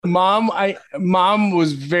Mom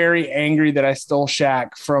was very angry that I stole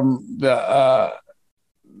Shaq from the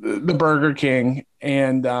Burger King,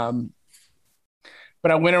 and but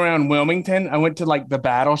I went around Wilmington. I went to like the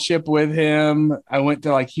Battleship with him. I went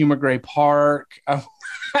to like Huma Gray Park. I went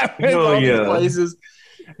to Hell all these yeah. places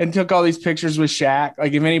and took all these pictures with Shaq.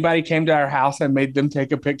 Like if anybody came to our house, I made them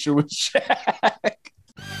take a picture with Shaq.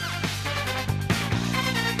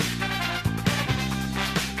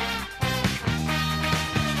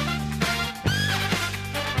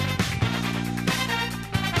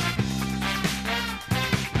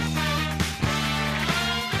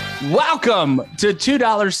 Welcome to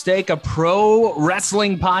 $2 Steak, a pro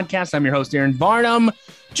wrestling podcast. I'm your host, Aaron Varnum.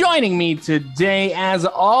 Joining me today, as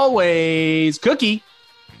always, Cookie.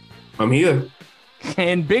 I'm here.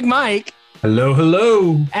 And Big Mike. Hello,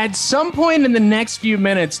 hello. At some point in the next few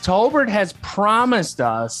minutes, Tolbert has promised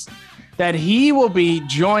us that he will be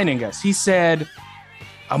joining us. He said,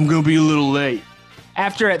 I'm going to be a little late.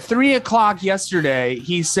 After at 3 o'clock yesterday,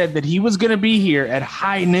 he said that he was going to be here at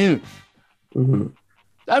high noon. Mm-hmm.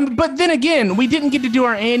 But then again, we didn't get to do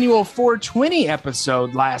our annual 420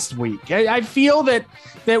 episode last week. I feel that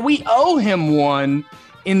we owe him one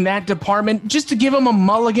in that department, just to give him a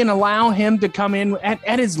mulligan, allow him to come in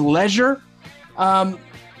at his leisure.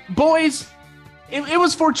 Boys, it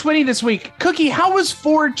was 420 this week. Cookie, how was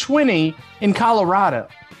 420 in Colorado?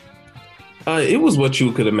 It was what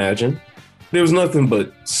you could imagine. There was nothing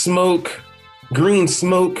but smoke, green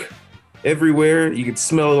smoke everywhere. You could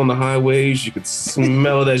smell it on the highways. You could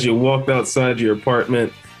smell it as you walked outside your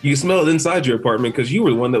apartment. You could smell it inside your apartment because you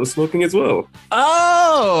were the one that was smoking as well.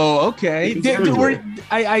 Oh, okay. Everywhere.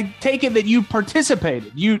 I take it that you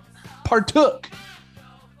participated. You partook.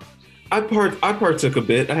 I partook a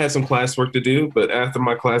bit. I had some classwork to do, but after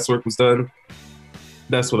my classwork was done,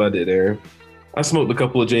 that's what I did, Aaron. I smoked a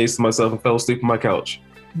couple of J's to myself and fell asleep on my couch.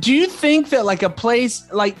 Do you think that like a place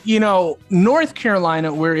like, North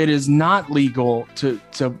Carolina, where it is not legal to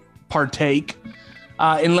partake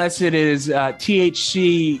unless it is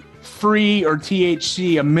THC free or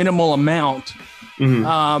THC a minimal amount,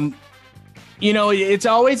 Mm-hmm. It's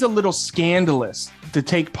always a little scandalous to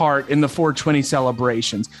take part in the 420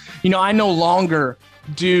 celebrations. I no longer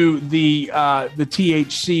do the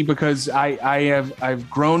THC because I've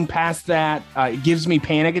grown past that. It gives me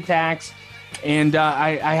panic attacks. And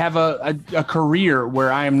I have a career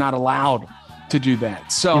where I am not allowed to do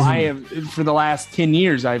that. So I have, for the last 10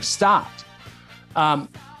 years, I've stopped.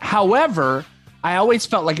 However, I always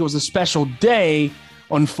felt like it was a special day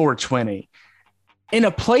on 420. In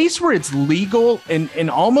a place where it's legal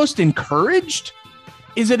and almost encouraged,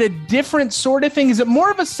 is it a different sort of thing? Is it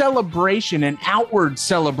more of a celebration, an outward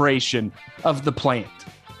celebration of the plant?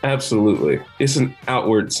 Absolutely. It's an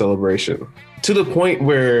outward celebration to the point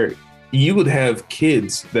where you would have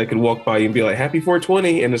kids that could walk by you and be like, happy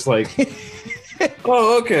 420. And it's like,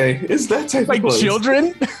 oh, okay. It's that type like of place.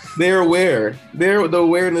 Children? They're aware. The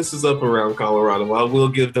awareness is up around Colorado. I will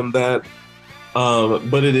give them that.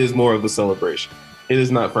 But it is more of a celebration. It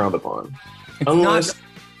is not frowned upon. Unless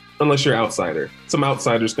you're an outsider. Some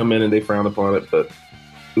outsiders come in and they frown upon it, but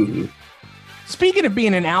ooh. Speaking of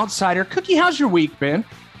being an outsider, Cookie, how's your week been?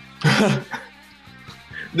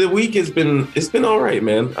 The week it's been all right,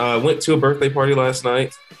 man. I went to a birthday party last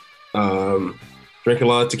night. Drank a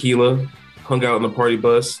lot of tequila, hung out on the party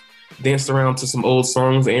bus, danced around to some old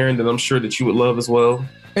songs, Aaron, that I'm sure that you would love as well.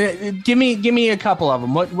 Give me a couple of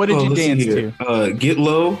them. What did you dance to? Get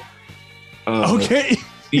Low. Okay.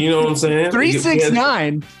 You know what I'm saying?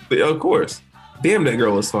 369. Of course. Damn, that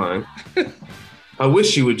girl is fine. I wish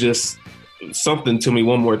she would just something to me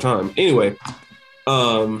one more time. Anyway,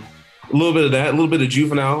 a little bit of that, a little bit of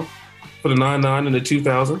Juvenile for the 99 and the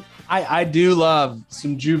 2000. I do love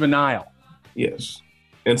some Juvenile. Yes.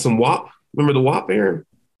 And some WAP. Remember the WAP, Aaron?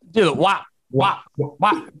 Dude, WAP.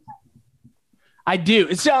 I do.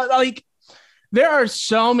 It's like there are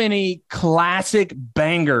so many classic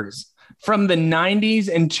bangers from the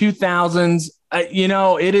 90s and 2000s.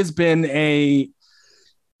 It has been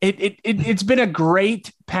it's been a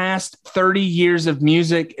great past 30 years of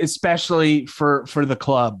music, especially for the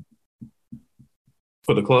club.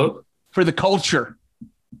 For the club? For the culture.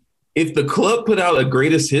 If the club put out a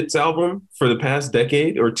greatest hits album for the past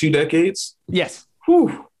decade or 2 decades. Yes.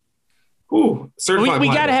 Whew. We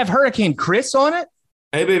got to have Hurricane Chris on it.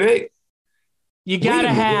 Hey, baby. You got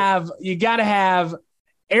to have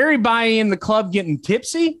everybody in the club getting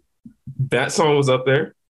tipsy. That song was up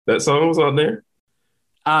there. That song was on there.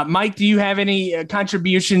 Mike, do you have any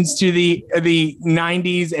contributions to the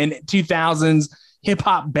 90s and 2000s hip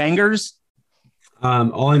hop bangers?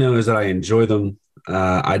 All I know is that I enjoy them.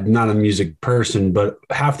 I'm not a music person, but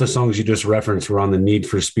half the songs you just referenced were on the Need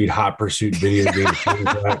for Speed Hot Pursuit video game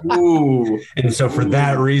soundtrack. Ooh. And so for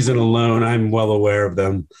that reason alone, I'm well aware of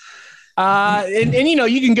them. And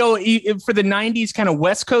you can go for the 90s kind of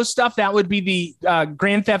West Coast stuff. That would be the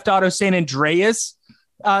Grand Theft Auto San Andreas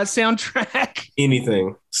soundtrack.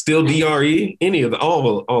 Anything. Still DRE? Any of the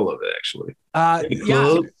all of it actually.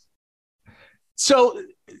 Yeah. So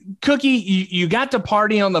Cookie, you got to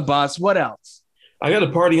party on the bus. What else? I got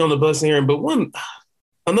a party on the bus, Aaron, but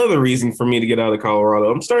another reason for me to get out of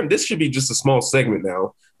Colorado. This should be just a small segment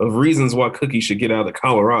now of reasons why Cookie should get out of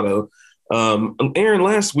Colorado. Aaron,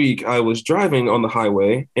 last week I was driving on the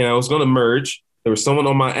highway and I was going to merge. There was someone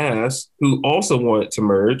on my ass who also wanted to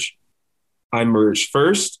merge. I merged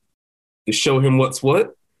first to show him what's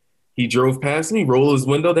what. He drove past me, rolled his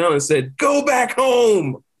window down and said, "Go back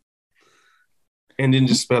home." And then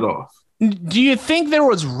just sped off. Do you think there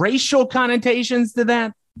was racial connotations to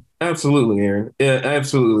that? Absolutely, Aaron. Yeah,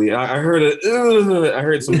 absolutely. I heard I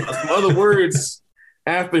heard some other words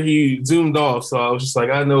after he zoomed off. So I was just like,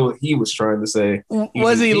 I know what he was trying to say.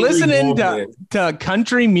 Was he listening to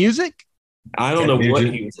country music? I don't know what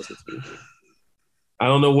he was listening to. I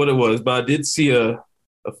don't know what it was, but I did see a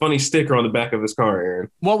funny sticker on the back of his car,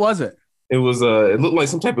 Aaron. What was it? It was it looked like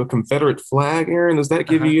some type of Confederate flag, Aaron. Does that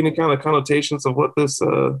give you any kind of connotations of what this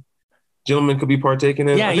gentleman could be partaking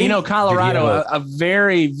in? Yeah, Colorado, a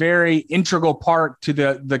very, very integral part to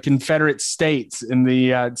the Confederate States in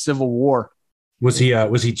the Civil War. Was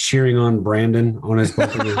he cheering on Brandon on his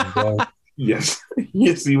bumper as well? Yes,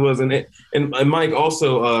 he was. And Mike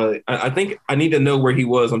also, I think I need to know where he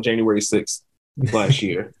was on January 6th last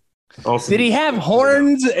year. Also, did he have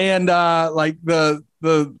horns and like the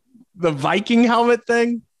Viking helmet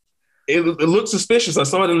thing? It looked suspicious. I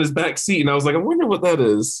saw it in his back seat, and I was like, I wonder what that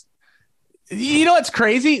is. You know what's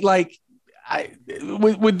crazy? Like,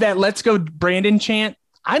 with that "Let's Go Brandon" chant,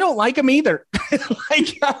 I don't like him either.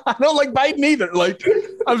 Like, I don't like Biden either. Like,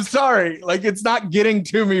 I'm sorry. Like, it's not getting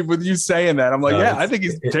to me with you saying that. I'm like, I think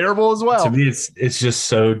he's terrible as well. To me, it's just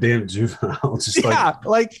so damn juvenile. Just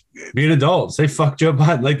like be an adult. Say fuck Joe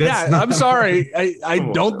Biden. Like that's. I'm sorry.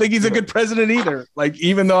 I don't think he's a good president either. Like,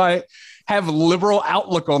 even though I have a liberal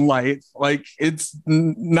outlook on life, like it's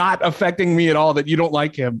not affecting me at all that you don't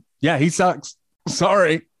like him. Yeah, he sucks.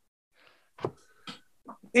 Sorry.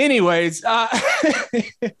 Anyways,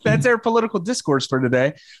 that's our political discourse for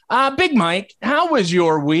today. Big Mike, how was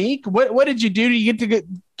your week? What did you do? Did you get to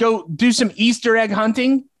go do some Easter egg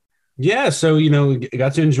hunting? Yeah, so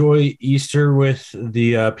got to enjoy Easter with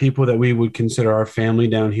the people that we would consider our family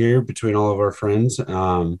down here between all of our friends.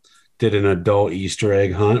 Did an adult Easter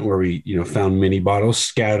egg hunt where we found mini bottles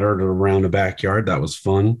scattered around the backyard. That was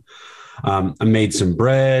fun. I made some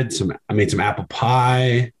bread. I made some apple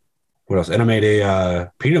pie. What else? And I made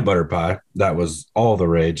a peanut butter pie. That was all the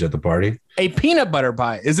rage at the party. A peanut butter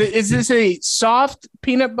pie. Is this a soft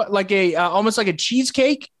peanut butter, like a almost like a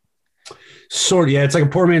cheesecake? Sort of, yeah. It's like a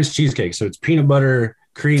poor man's cheesecake. So it's peanut butter,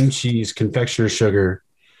 cream cheese, confectioner's sugar.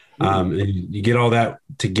 And you get all that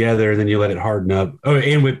together, and then you let it harden up. Oh,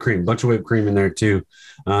 and whipped cream. A bunch of whipped cream in there too.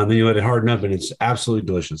 Then you let it harden up, and it's absolutely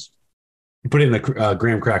delicious. You put it in a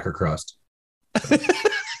graham cracker crust.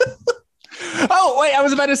 Oh, wait, I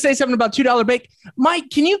was about to say something about $2 bake. Mike,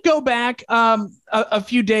 can you go back a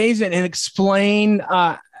few days and explain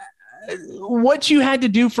what you had to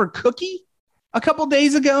do for Cookie a couple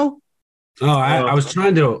days ago? Oh, I was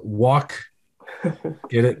trying to walk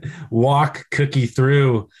Cookie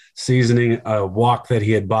through seasoning a wok that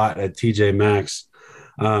he had bought at TJ Maxx.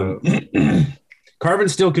 Carbon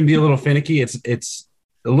steel can be a little finicky. It's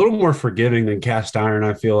a little more forgiving than cast iron,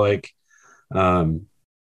 I feel like.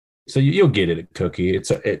 So you'll get it at Cookie.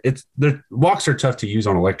 The woks are tough to use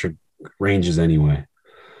on electric ranges anyway.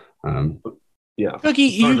 Yeah. Cookie,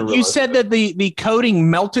 you said that the coating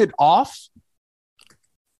melted off?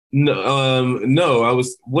 No,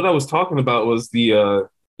 what I was talking about was the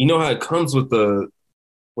how it comes with the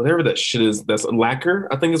whatever that shit is, that's a lacquer,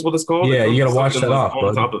 I think is what it's called. Yeah, you gotta wash that off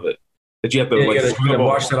on top of it. That you have to you gotta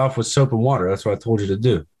wash that off with soap and water. That's what I told you to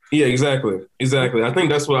do. Yeah, exactly. I think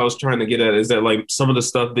that's what I was trying to get at, is that like some of the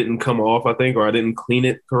stuff didn't come off, I think, or I didn't clean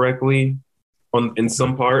it correctly in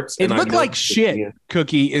some parts. It looked like shit,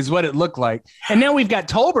 Cookie, is what it looked like. And now we've got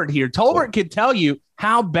Tolbert here. Tolbert could tell you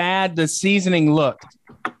how bad the seasoning looked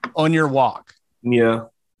on your wok. Yeah.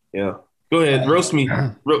 Go ahead. Roast me,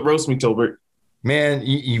 Tolbert. Man,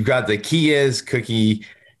 you've got the key is, Cookie,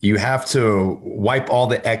 you have to wipe all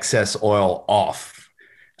the excess oil off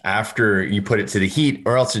after you put it to the heat,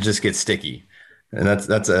 or else it just gets sticky. And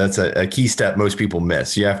that's a key step most people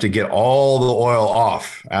miss. You have to get all the oil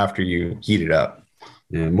off after you heat it up.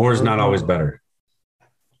 Yeah, more is not always better.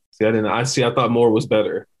 See, I thought more was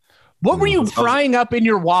better. What were you frying up in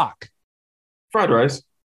your wok? Fried rice.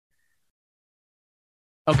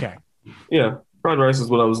 Okay. Yeah, fried rice is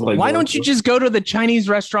what I was like. Why don't you just go to the Chinese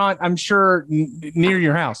restaurant, I'm sure, near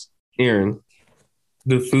your house? Aaron,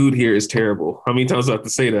 the food here is terrible. How many times do I have to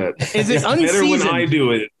say that? Is it it's better unseasoned? when I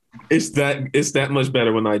do it. It's that much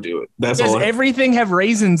better when I do it. That's all. Does everything have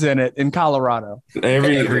raisins in it in Colorado?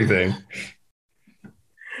 Everything.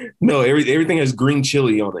 No, everything has green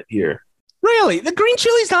chili on it here. Really? The green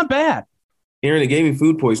chili's not bad. Aaron, it gave me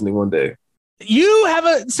food poisoning one day. You have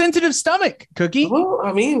a sensitive stomach, Cookie. Well,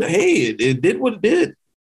 I mean, hey, it did what it did.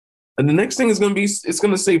 And the next thing is going to be, it's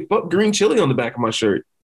going to say fuck green chili on the back of my shirt.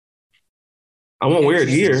 I won't wear it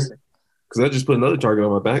here because I just put another target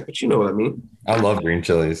on my back, but you know what I mean. I love green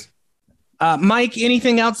chilies. Mike,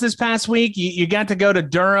 anything else this past week? You got to go to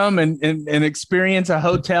Durham and experience a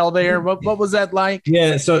hotel there. What was that like?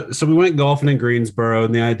 Yeah, so we went golfing in Greensboro,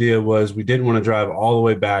 and the idea was we didn't want to drive all the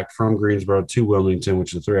way back from Greensboro to Wilmington,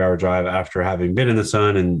 which is a 3-hour drive after having been in the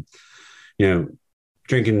sun and,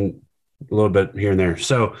 drinking a little bit here and there.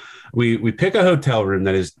 So we pick a hotel room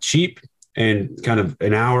that is cheap and kind of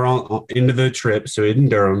an hour into the trip. So in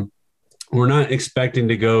Durham, we're not expecting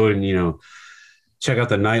to go and, check out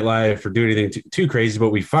the nightlife or do anything too crazy,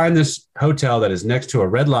 but we find this hotel that is next to a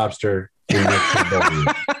Red Lobster and next to a bowling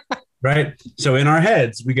alley, right? So in our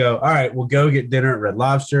heads, we go, all right, we'll go get dinner at Red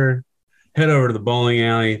Lobster, head over to the bowling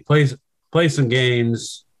alley, play some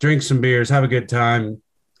games, drink some beers, have a good time,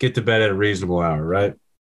 get to bed at a reasonable hour, right?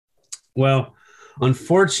 Well,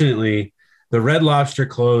 unfortunately, the Red Lobster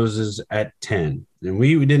closes at 10, and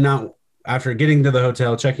we did not, after getting to the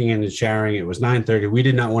hotel, checking in and showering, it was 9:30. We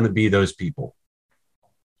did not want to be those people.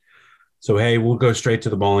 So, hey, we'll go straight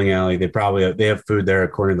to the bowling alley. They have food there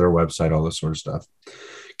according to their website, all this sort of stuff.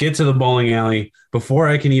 Get to the bowling alley. Before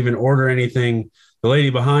I can even order anything, the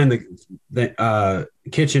lady behind the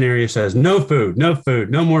kitchen area says, no food, no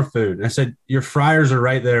more food. And I said, your fryers are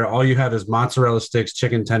right there. All you have is mozzarella sticks,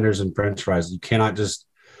 chicken tenders, and French fries. You cannot just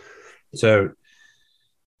 – so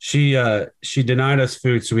she denied us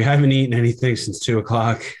food. So we haven't eaten anything since 2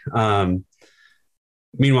 o'clock.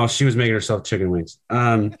 Meanwhile, she was making herself chicken wings.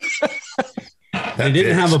 They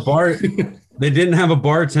didn't have a bar. They didn't have a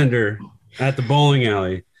bartender at the bowling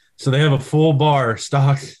alley, so they have a full bar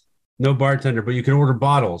stocked, no bartender, but you can order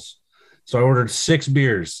bottles. So I ordered 6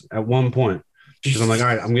 beers at one point because I'm like, all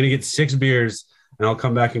right, I'm gonna get 6 beers and I'll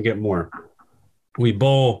come back and get more. We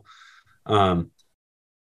bowl. They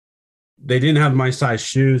didn't have my size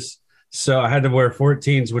shoes, so I had to wear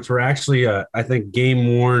 14s, which were actually, I think,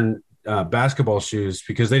 game worn basketball shoes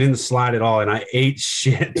because they didn't slide at all, and I ate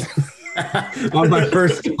shit on my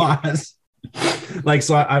first toss.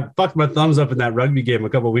 So I fucked my thumbs up in that rugby game a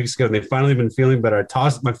couple of weeks ago, and they've finally been feeling better. I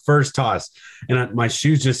tossed my first toss, and my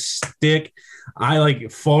shoes just stick. I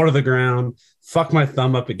fall to the ground, fuck my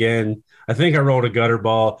thumb up again. I think I rolled a gutter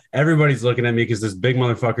ball. Everybody's looking at me because this big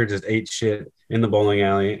motherfucker just ate shit in the bowling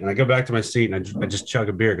alley, and I go back to my seat and I just chug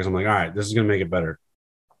a beer because I'm like, all right, this is gonna make it better.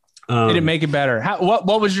 Did it make it better?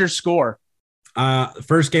 What was your score?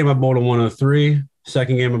 First game I bowled a 103.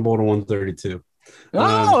 Second game I bowled a 132.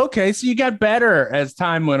 Okay. So you got better as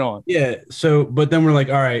time went on. Yeah. So, but then we're like,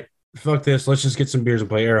 all right, fuck this. Let's just get some beers and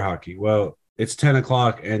play air hockey. Well, it's 10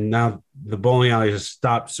 o'clock and now the bowling alley has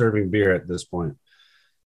stopped serving beer at this point.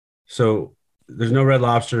 So there's no Red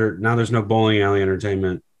Lobster. Now there's no bowling alley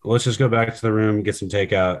entertainment. Let's just go back to the room, get some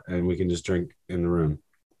takeout, and we can just drink in the room.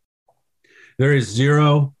 There is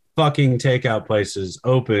 0 fucking takeout places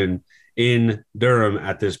open in Durham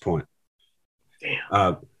at this point.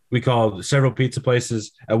 Damn. We called several pizza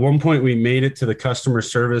places. At one point, we made it to the customer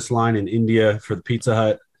service line in India for the Pizza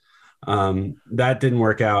Hut. That didn't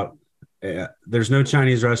work out. There's no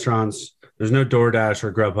Chinese restaurants. There's no DoorDash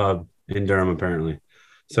or Grubhub in Durham, apparently.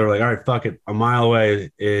 So we're like, all right, fuck it. A mile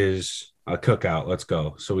away is a cookout. Let's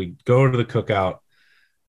go. So we go to the cookout,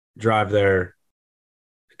 drive there.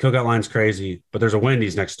 Cookout line's crazy, but there's a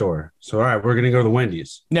Wendy's next door. So, all right, we're going to go to the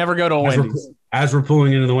Wendy's. Never go to a Wendy's. As we're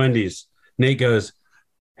pulling into the Wendy's, Nate goes,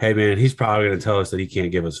 hey, man, he's probably going to tell us that he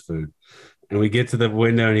can't give us food. And we get to the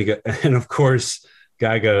window, and of course,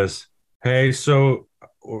 guy goes, hey, so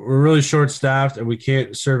we're really short-staffed, and we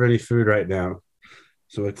can't serve any food right now.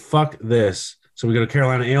 So, like, fuck this. So we go to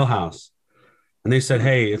Carolina Ale House. And they said,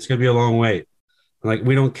 hey, it's going to be a long wait. Like,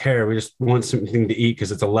 we don't care. We just want something to eat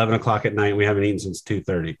because it's 11 o'clock at night. We haven't eaten since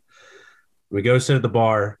 2:30. We go sit at the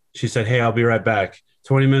bar. She said, hey, I'll be right back.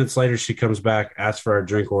 20 minutes later, she comes back, asks for our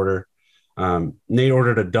drink order. Nate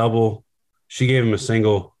ordered a double. She gave him a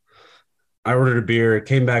single. I ordered a beer. It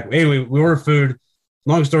came back. Anyway, we ordered food.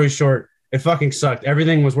 Long story short, It fucking sucked.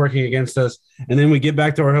 Everything was working against us. And then we get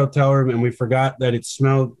back to our hotel room and we forgot that it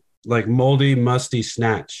smelled like moldy, musty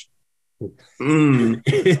snatch. Mm.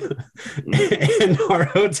 And our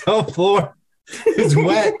hotel floor is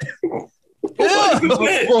wet. Why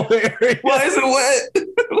is it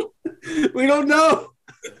wet? We don't know.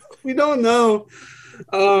 We don't know.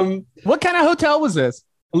 What kind of hotel was this?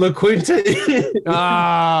 La Quinta.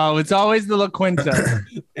 Oh, it's always the La Quinta.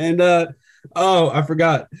 And I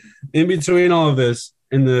forgot. In between all of this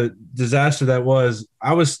and the disaster that was,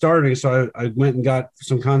 I was starving, so I went and got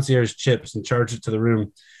some concierge chips and charged it to the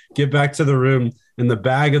room. Get back to the room, and the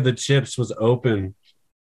bag of the chips was open,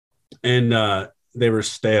 and they were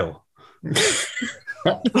stale.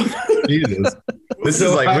 Jesus. This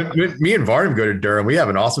is like when me and Varnum go to Durham. We have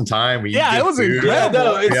an awesome time. We eat Yeah, good it was food.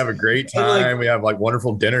 incredible. We have a great time. We have like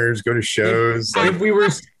wonderful dinners. Go to shows.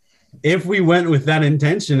 If we went with that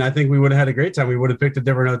intention, I think we would have had a great time. We would have picked a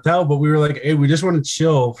different hotel, but we were like, hey, we just want to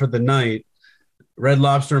chill for the night. Red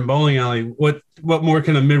Lobster and bowling alley. What more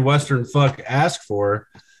can a Midwestern fuck ask for?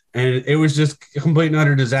 And it was just a complete and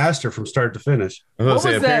utter disaster from start to finish. I was What gonna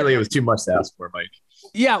say, was that? apparently it was too much to ask for, Mike.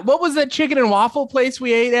 Yeah, what was that chicken and waffle place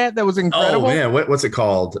we ate at that was incredible? Oh man, what's it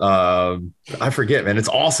called? I forget, man. It's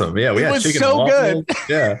awesome. Yeah, we It had was chicken so and waffles.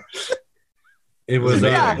 Yeah. It was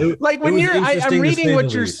Yeah, like when it was interesting I'm to reading say what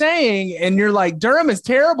the you're least. saying, and you're like, Durham is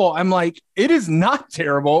terrible. I'm like, it is not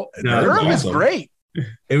terrible. No, Durham it's is awesome. great.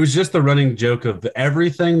 It was just the running joke of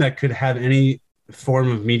everything that could have any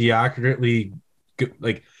form of mediocrity,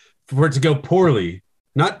 like for it to go poorly,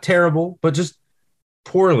 not terrible, but just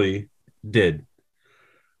poorly did.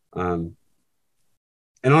 And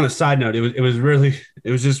on a side note, it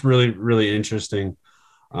was just really interesting.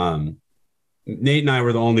 Nate and I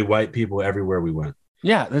were the only white people everywhere we went.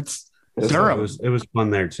 Yeah, that's So Durham. it was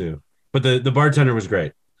fun there too. But the bartender was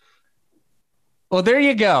great. Well, there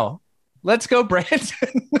you go. Let's go,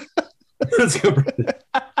 Brandon. Let's go, Brandon.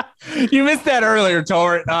 You missed that earlier,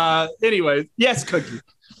 Tor. Anyways, yes, Cookie.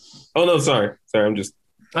 Oh no, sorry. I'm just.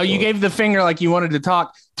 Oh, you gave the finger like you wanted to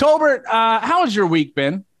talk. Tolbert, how has your week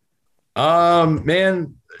been?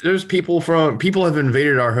 Man, there's people have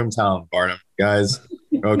invaded our hometown, Barnum. Guys,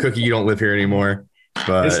 Cookie, you don't live here anymore.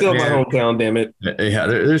 But It's still my man, hometown, damn it. yeah,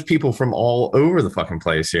 there's people from all over the fucking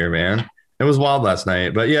place here, man. It was wild last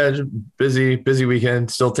night, but yeah, just busy weekend.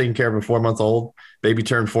 Still taking care of a 4-month-old. Baby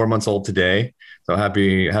turned 4 months old today, so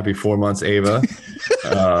happy 4 months, Ava.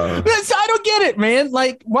 I don't get it, man.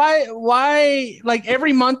 Like, why? Like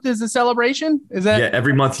every month is a celebration? Is that Yeah,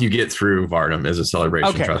 every month you get through Varnum is a celebration.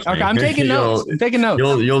 okay? Trust Okay, me. I'm taking notes. I'm taking notes.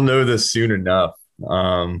 You'll know this soon enough.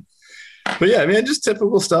 But yeah, man, just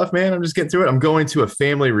typical stuff, man. I'm just getting through it. I'm going to a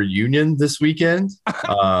family reunion this weekend.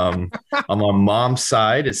 I'm on mom's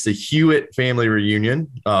side. It's the Hewitt family reunion.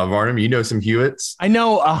 Varnum, you know some Hewitts. I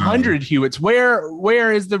know 100 Hewitts.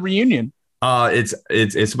 Where is the reunion?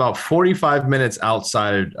 It's about 45 minutes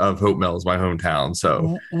outside of Hope Mills, my hometown.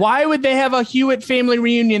 So Why would they have a Hewitt family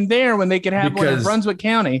reunion there when they could have one in Because Brunswick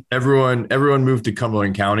County? everyone moved to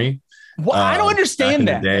Cumberland County. Well, I don't back understand in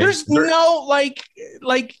the that. day. There's no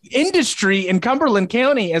like industry in Cumberland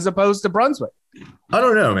County as opposed to Brunswick. I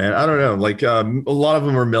don't know, man. I don't know. Like a lot of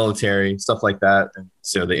them were military, stuff like that. And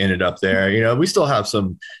so they ended up there. You know, we still have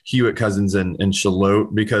some Hewitt cousins in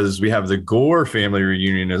Charlotte because we have the Gore family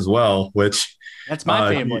reunion as well, which That's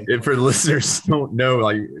my family. and for the listeners who don't know,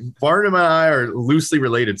 like Barnum and I are loosely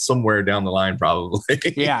related somewhere down the line, probably.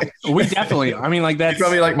 Yeah, we definitely. I mean, like that's He's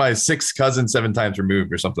probably like my 6th cousin 7 times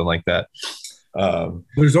removed or something like that.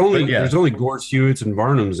 There's only But yeah. there's only Gorse, Hewitts, and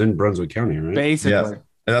Varnums in Brunswick County, right? basically. Yeah.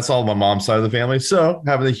 And that's all my mom's side of the family. So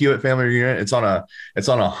having the Hewitt family reunion, it's on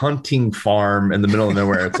a hunting farm in the middle of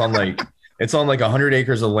nowhere. It's on like 100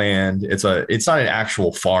 acres of land. It's not an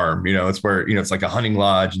actual farm, you know, it's where, you know, it's like a hunting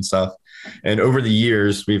lodge and stuff. And over the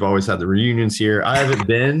years, we've always had the reunions here. I haven't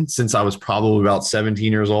been since I was probably about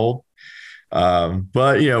 17 years old.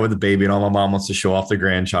 But you know, with the baby and all, my mom wants to show off the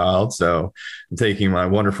grandchild. So I'm taking my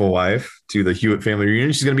wonderful wife to the Hewitt family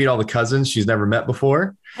reunion. She's going to meet all the cousins she's never met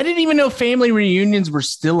before. I didn't even know family reunions were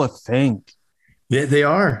still a thing. Yeah, they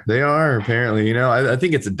are. They are apparently. You know, I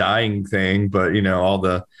think it's a dying thing, but you know, all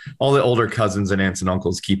the older cousins and aunts and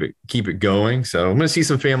uncles keep it going. So I'm going to see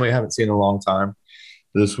some family I haven't seen in a long time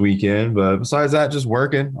this weekend. But besides that, just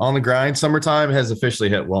working on the grind. Summertime has officially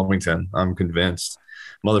hit Wilmington. I'm convinced.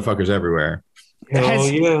 Motherfuckers everywhere. Hell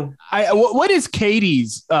yeah. What is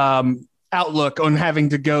Katie's outlook on having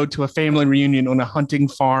to go to a family reunion on a hunting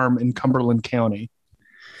farm in Cumberland County?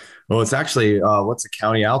 Well, it's actually what's the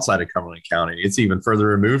county outside of Cumberland County? It's even further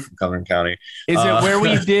removed from Cumberland County. Is it where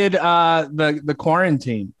we did the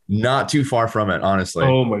quarantine? Not too far from it, honestly.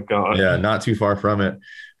 Oh my god. Yeah, not too far from it.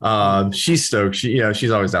 She's stoked.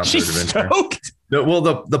 She's always down for She's adventure. stoked. Well,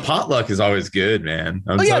 the potluck is always good, man.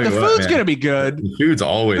 Oh yeah, the food's gonna be good. The food's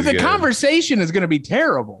always But the good. conversation is gonna be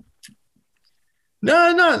terrible.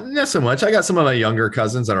 No, not so much. I got some of my younger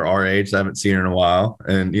cousins that are our age that I haven't seen in a while,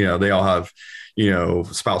 and they all have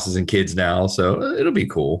spouses and kids now, so it'll be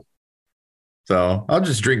cool. So I'll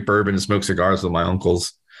just drink bourbon and smoke cigars with my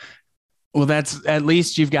uncles. Well, that's at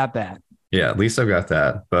least you've got that. Yeah, at least I've got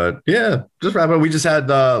that. But yeah, just wrap up. We just had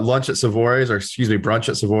brunch at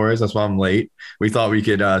Savoy's. That's why I'm late. We thought we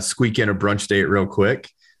could squeak in a brunch date real quick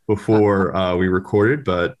before we recorded,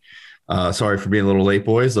 but sorry for being a little late,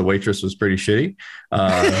 boys. The waitress was pretty shitty.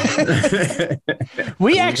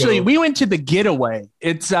 We went to the Getaway.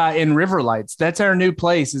 It's in River Lights. That's our new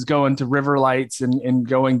place, is going to River Lights and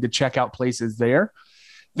going to check out places there.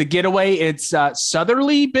 The Getaway, it's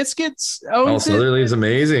Southerly Biscuits. Southerly is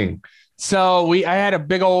amazing. So I had a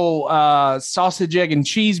big old sausage, egg, and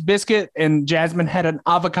cheese biscuit, and Jasmine had an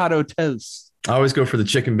avocado toast. I always go for the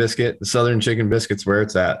chicken biscuit. The Southern chicken biscuit's where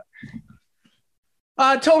it's at.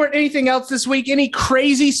 Tolbert, anything else this week? Any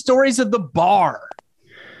crazy stories of the bar?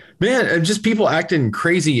 Man, just people acting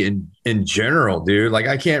crazy in general, dude. Like,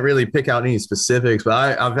 I can't really pick out any specifics,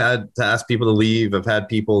 but I've had to ask people to leave. I've had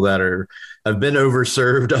people that have been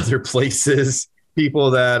overserved other places.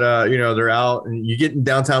 People that they're out, and you get in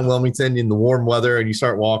downtown Wilmington in the warm weather and you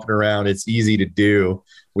start walking around. It's easy to do.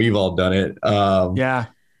 We've all done it. Yeah.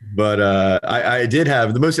 But I did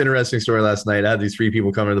have the most interesting story last night. I had these 3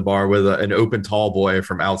 people come to the bar with an open tall boy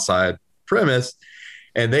from outside premise,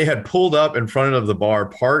 and they had pulled up in front of the bar,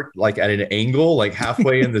 parked like at an angle, like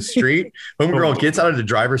halfway in the street. Homegirl gets out of the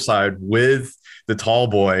driver's side with the tall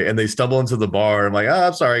boy, and they stumble into the bar. I'm like,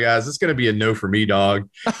 I'm sorry, guys. It's going to be a no for me, dog.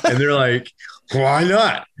 And they're like, why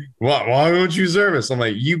not? Why won't you serve us? I'm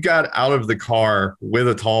like, you got out of the car with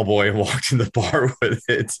a tall boy and walked in the bar with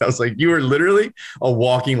it. So I was like, you were literally a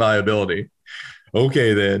walking liability.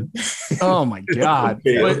 Okay, then. Oh my God.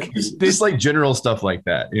 Okay. Just like general stuff like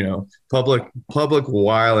that, public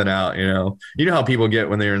wiling out, you know how people get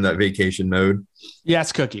when they're in that vacation mode.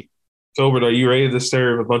 Yes, Cookie. Tolbert, are you ready to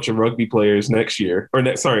serve a bunch of rugby players next year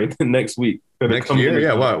next week? Next year?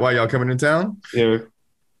 Yeah. Why y'all coming in town? Yeah.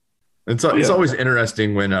 It's always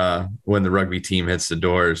interesting when the rugby team hits the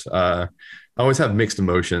doors. I always have mixed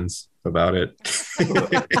emotions about it.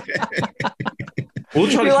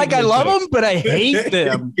 You're like, I love them, but I hate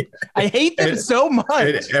them. I hate them so much.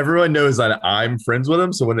 And everyone knows that I'm friends with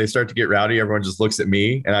them. So when they start to get rowdy, everyone just looks at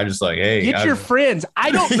me, and I'm just like, hey. Get your friends.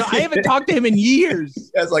 I don't know. I haven't talked to him in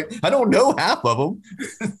years. I was like, I don't know half of them.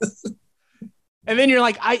 And then you're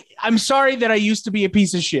like, I'm sorry that I used to be a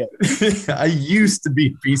piece of shit. I used to be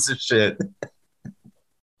a piece of shit.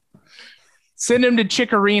 Send him to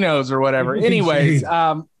Chickerinos or whatever. Anyways,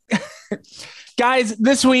 guys,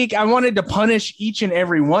 this week I wanted to punish each and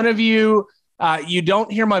every one of you. You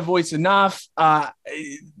don't hear my voice enough.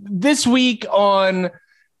 This week on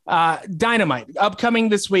Dynamite, upcoming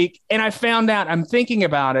this week, and I found out, I'm thinking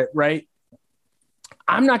about it, right?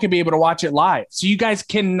 I'm not going to be able to watch it live. So you guys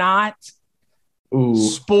cannot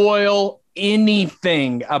spoil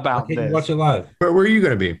anything about this. Watch it live. Where are you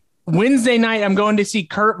going to be? Wednesday night, I'm going to see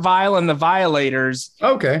Kurt Vile and the Violators.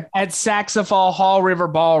 Okay. At Saxophal Hall River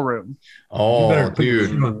Ballroom. Oh,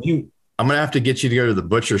 dude. I'm going to have to get you to go to the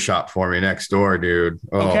butcher shop for me next door, dude.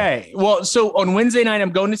 Oh. Okay. Well, so on Wednesday night,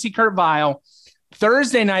 I'm going to see Kurt Vile.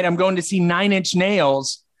 Thursday night, I'm going to see 9 Inch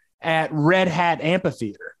Nails at Red Hat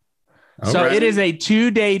Amphitheater. So it is a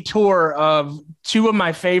 2-day tour of 2 of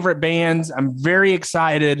my favorite bands. I'm very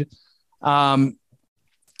excited. But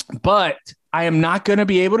I am not going to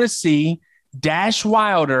be able to see Dash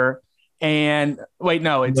Wilder and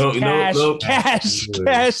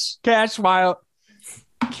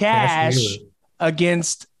Cash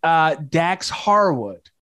against Dax Harwood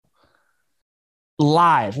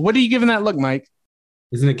live. What are you giving that look, Mike?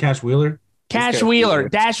 Isn't it Cash Wheeler? Cash Wheeler.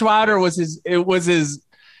 Dash Wilder was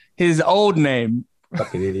his old name.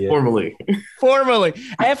 Fucking idiot. Formerly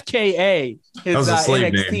FKA, his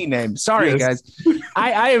NXT name. Sorry, guys.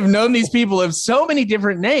 I have known these people of so many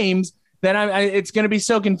different names that it's going to be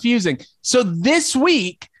so confusing. So this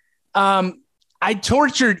week, I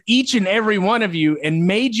tortured each and every one of you and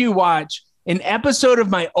made you watch an episode of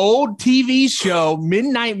my old TV show,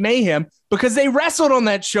 Midnight Mayhem, because they wrestled on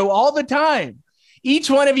that show all the time.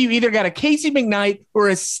 Each one of you either got a Casey McKnight or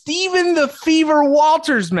a Stephen the Fever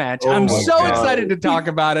Walters match. I'm so excited to talk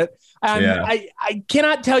about it. I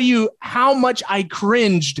cannot tell you how much I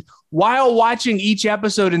cringed while watching each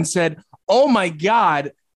episode and said, oh my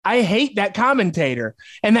God, I hate that commentator.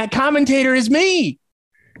 And that commentator is me.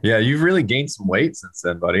 Yeah, you've really gained some weight since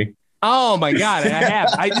then, buddy. Oh my God, I have.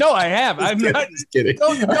 I have. I'm not just kidding.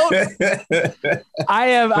 I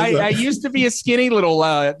have. I used to be a skinny little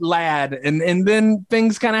lad, and then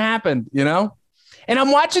things kind of happened, you know. And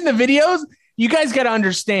I'm watching the videos. You guys got to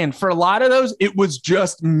understand. For a lot of those, it was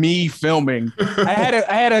just me filming. I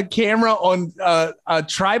had a camera on a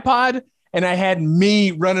tripod, and I had me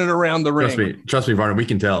running around the ring. Trust me, Varner. We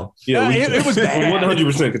can tell. Yeah, it was bad.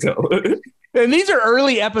 100% could tell. And these are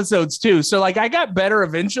early episodes too. So like I got better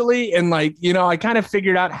eventually. And like, you know, I kind of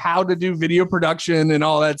figured out how to do video production and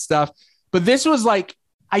all that stuff. But this was like,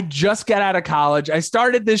 I just got out of college. I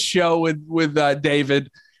started this show with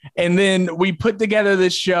David, and then we put together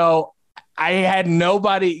this show. I had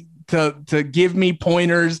nobody to give me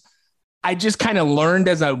pointers. I just kind of learned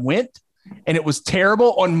as I went, and it was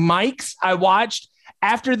terrible. On mics, I watched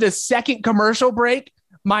after the second commercial break,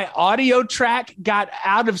 my audio track got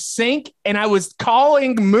out of sync, and I was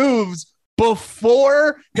calling moves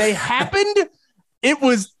before they happened. It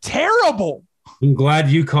was terrible. I'm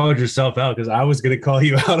glad you called yourself out, because I was going to call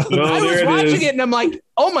you out. I was watching it and I'm like,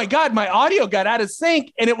 oh my God, my audio got out of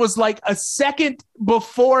sync. And it was like a second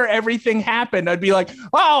before everything happened. I'd be like,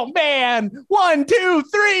 oh man, 1, 2,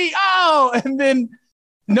 3. Oh, and then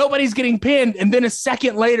nobody's getting pinned. And then a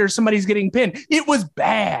second later, somebody's getting pinned. It was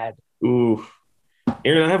bad. Ooh.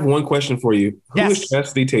 Aaron, I have one question for you. Who is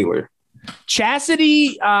Chastity Taylor?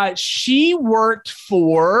 Chastity, she worked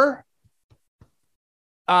for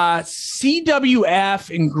CWF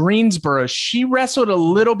in Greensboro. She wrestled a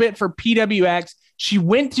little bit for PWX. She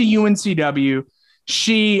went to UNCW.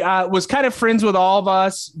 She was kind of friends with all of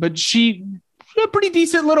us, but she a pretty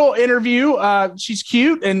decent little interview. She's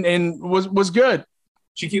cute and was good.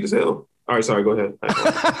 She cute as hell. All right, sorry, go ahead.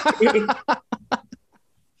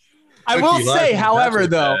 I will say, however,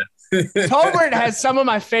 though, Tolbert has some of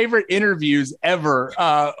my favorite interviews ever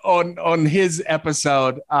on his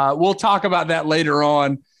episode. We'll talk about that later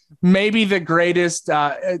on. Maybe the greatest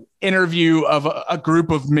interview of a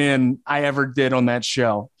group of men I ever did on that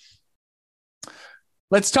show.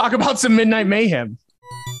 Let's talk about some Midnight Mayhem.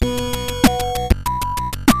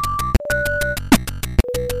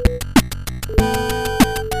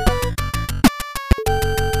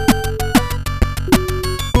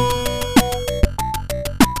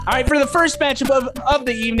 All right, for the first matchup of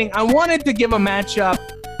the evening, I wanted to give a matchup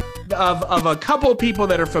of a couple of people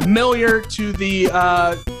that are familiar to the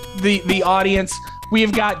audience.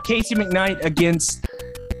 We've got Casey McKnight against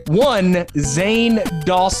one Zane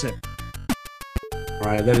Dawson. All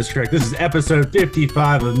right, that is correct. This is episode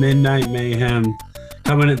 55 of Midnight Mayhem,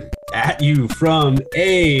 coming at you from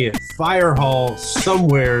a fire hall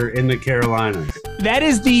somewhere in the Carolinas. That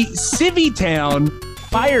is the Civvytown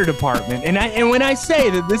Fire Department. And when I say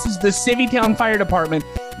that this is the Civvytown Fire Department,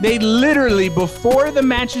 they literally, before the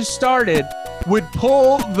matches started, would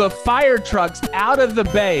pull the fire trucks out of the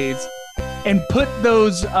bays and put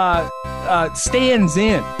those stands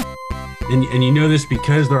in. And you know this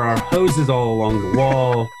because there are hoses all along the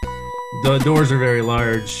wall. The doors are very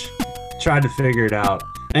large. Tried to figure it out.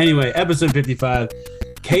 Anyway, episode 55.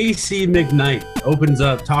 Casey McKnight opens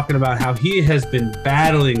up talking about how he has been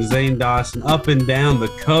battling Zane Dawson up and down the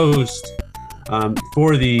coast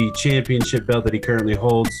for the championship belt that he currently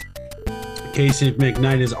holds. Casey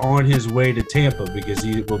McKnight is on his way to Tampa because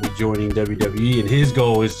he will be joining WWE, and his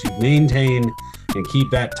goal is to maintain and keep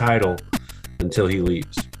that title until he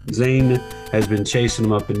leaves. Zane has been chasing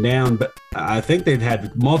him up and down, but I think they've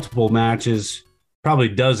had multiple matches, probably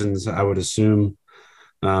dozens, I would assume,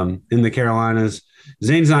 in the Carolinas.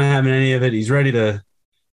 Zane's not having any of it. He's ready to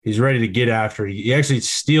get after it. He actually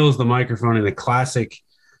steals the microphone in a classic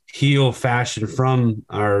heel fashion from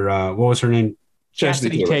our what was her name?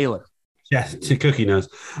 Chastity Taylor. Yeah, to Cookie Nose.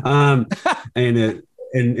 And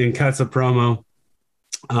cuts a promo.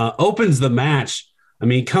 Opens the match. I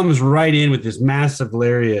mean, he comes right in with this massive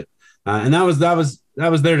lariat. And that was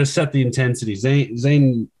there to set the intensity.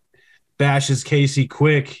 Zane bashes Casey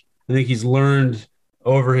quick. I think he's learned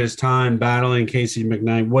over his time battling Casey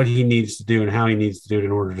McKnight what he needs to do and how he needs to do it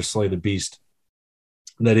in order to slay the beast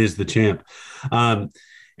that is the champ. And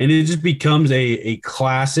it just becomes a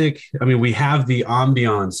classic. I mean, we have the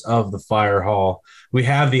ambiance of the fire hall. We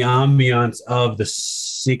have the ambiance of the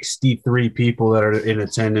 63 people that are in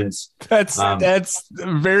attendance. That's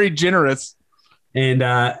very generous. And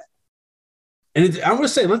I want to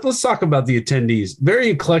say, let's talk about the attendees. Very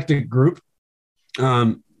eclectic group.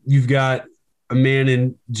 You've got a man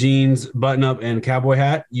in jeans, button up, and cowboy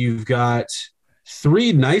hat. You've got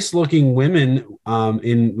three nice looking women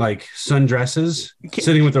in like sundresses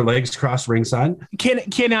sitting with their legs crossed ringside.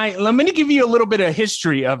 Let me give you a little bit of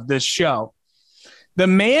history of this show. The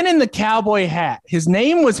man in the cowboy hat, his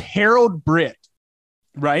name was Harold Britt,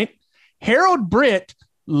 right? Harold Britt,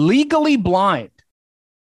 legally blind.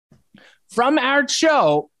 From our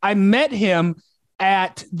show, I met him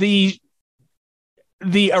at the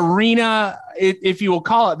arena, if you will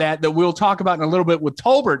call it that we'll talk about in a little bit with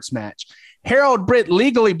Tolbert's match. Harold Britt,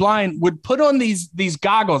 legally blind, would put on these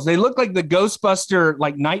goggles. They look like the Ghostbuster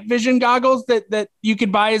like night vision goggles that you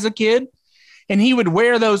could buy as a kid, and he would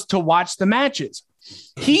wear those to watch the matches.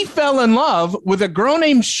 He fell in love with a girl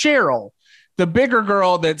named Cheryl, the bigger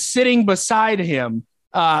girl that's sitting beside him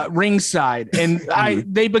ringside, and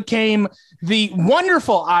they became the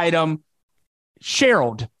wonderful item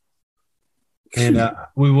Cheryl. And I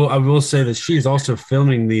will say that she's also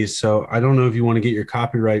filming these, so I don't know if you want to get your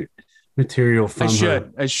copyright material from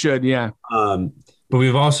her. I should, yeah. But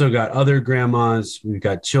we've also got other grandmas, we've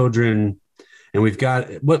got children, and we've got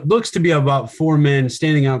what looks to be about 4 men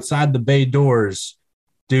standing outside the bay doors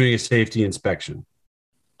doing a safety inspection.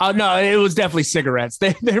 Oh, no, it was definitely cigarettes.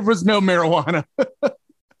 There was no marijuana.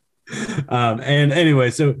 And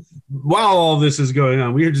anyway, so while all this is going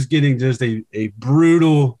on, we are just getting just a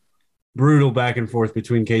brutal back and forth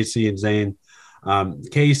between KC and Zane.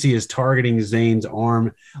 KC is targeting Zane's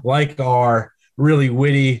arm like our really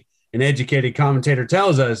witty and educated commentator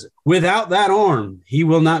tells us. Without that arm, he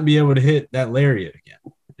will not be able to hit that lariat again.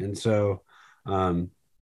 And so,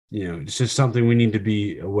 it's just something we need to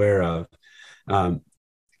be aware of.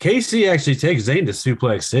 KC actually takes Zane to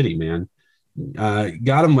Suplex City, man.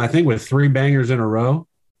 Got him, I think, with 3 bangers in a row.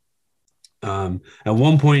 At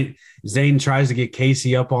one point, Zane tries to get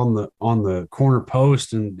KC up on the corner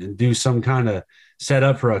post and do some kind of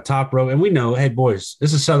setup for a top rope. And we know, hey boys,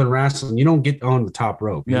 this is Southern wrestling. You don't get on the top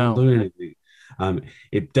rope. You don't do anything.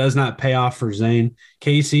 It does not pay off for Zane.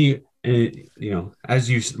 KC, as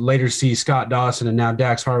you later see, Scott Dawson and now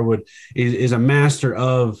Dax Harwood is a master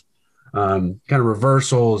of kind of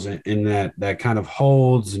reversals and that kind of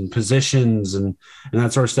holds and positions and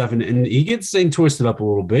that sort of stuff. And he gets Zane twisted up a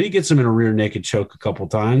little bit. He gets him in a rear naked choke a couple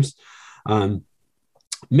times.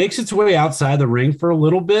 Makes its way outside the ring for a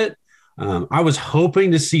little bit. I was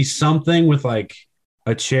hoping to see something with like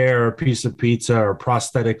a chair or a piece of pizza or a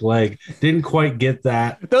prosthetic leg. Didn't quite get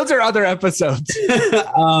that. Those are other episodes.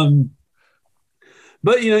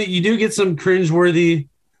 But you do get some cringeworthy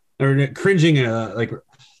or cringing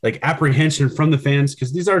like apprehension from the fans,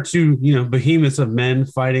 because these are two, behemoths of men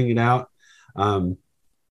fighting it out.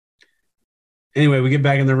 Anyway, we get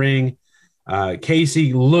back in the ring.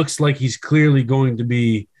 Casey looks like he's clearly going to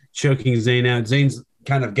be choking Zane out. Zane's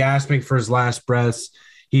kind of gasping for his last breaths.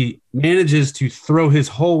 He manages to throw his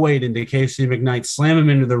whole weight into Casey McKnight, slam him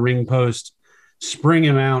into the ring post, spring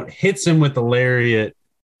him out, hits him with the lariat.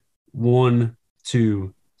 1,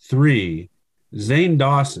 2, 3. Zane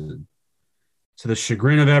Dawson, to the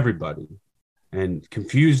chagrin of everybody and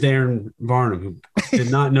confused Aaron Varnum, who did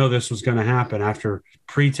not know this was going to happen after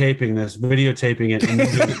pre-taping this, videotaping it, and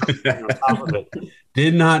on top of it,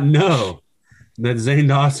 did not know that Zane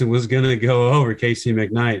Dawson was going to go over Casey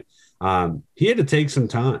McKnight. He had to take some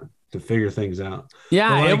time to figure things out.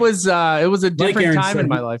 Yeah, it was a different time in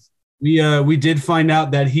my life. We did find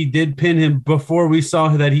out that he did pin him before we saw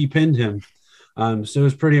that he pinned him. So it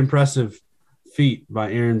was pretty impressive feat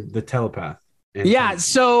by Aaron, the telepath. Yeah,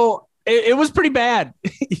 so it was pretty bad.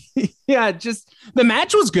 Yeah, just the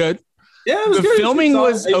match was good. Yeah, it was the good. Filming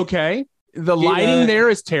was okay. The lighting there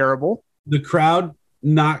is terrible. The crowd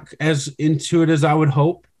not as into it as I would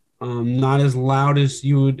hope. Not as loud as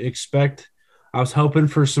you would expect. I was hoping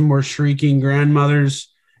for some more shrieking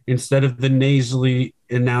grandmothers instead of the nasally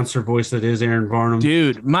announcer voice that is Aaron Varnum.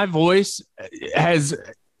 Dude, my voice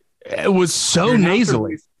was so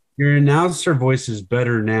nasally. Your announcer voice is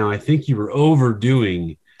better now. I think you were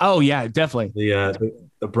overdoing. Oh yeah, definitely.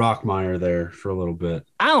 The Brockmeyer there for a little bit.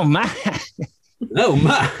 Oh my. Oh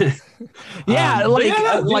my. Yeah,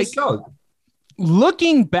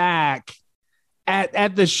 looking back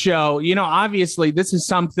at the show, obviously this is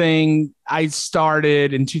something I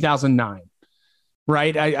started in 2009.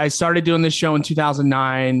 Right? I started doing this show in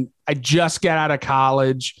 2009. I just got out of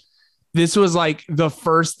college. This was like the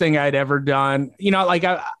first thing I'd ever done.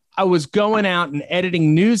 I was going out and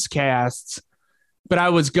editing newscasts, but I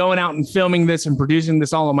was going out and filming this and producing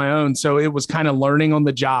this all on my own. So it was kind of learning on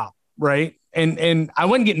the job, right? And I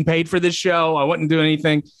wasn't getting paid for this show. I wasn't doing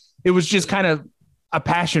anything. It was just kind of a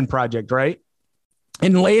passion project, right?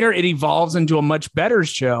 And later it evolves into a much better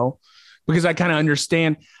show because I kind of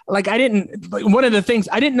understand. Like one of the things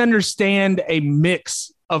I didn't understand a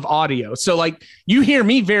mix of audio. So like you hear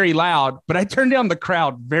me very loud, but I turn down the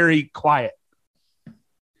crowd very quiet.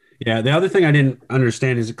 Yeah, the other thing I didn't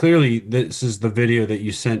understand is clearly this is the video that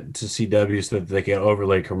you sent to CW so that they can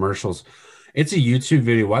overlay commercials. It's a YouTube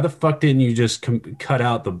video. Why the fuck didn't you just cut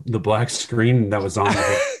out the black screen that was on?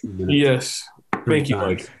 Yes. Thank you,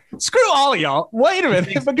 Mike. Screw all of y'all. Wait a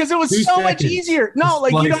minute, because it was so much easier. No,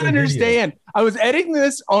 like you don't understand. I was editing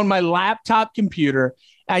this on my laptop computer.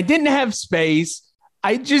 I didn't have space.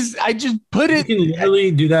 I just put it. You can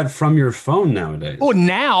literally do that from your phone nowadays. Well,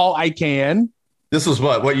 now I can. This was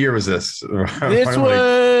what year was this? This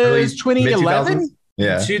was 2011.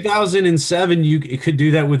 Yeah. 2007, you could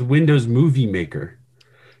do that with Windows Movie Maker.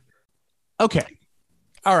 Okay.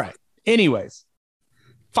 All right. Anyways,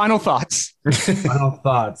 final thoughts. Final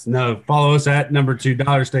thoughts. No, follow us at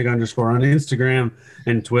 #2 steak _ on Instagram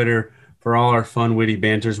and Twitter for all our fun, witty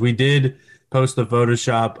banters. We did post the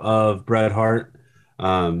Photoshop of Bret Hart,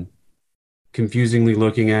 confusingly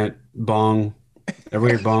looking at weird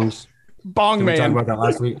bongs. Bong Did man. we talk about that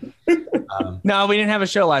last week? No, we didn't have a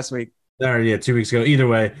show last week. Yeah, 2 weeks ago. Either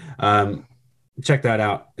way, check that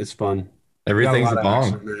out. It's fun. Everything's a Got lot of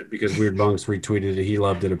bong. action on it because Weird Bunks retweeted it. He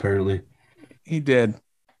loved it apparently. He did.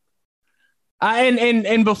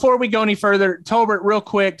 And before we go any further, Tolbert, real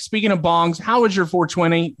quick, speaking of bongs, how was your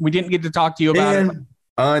 420? We didn't get to talk to you about it.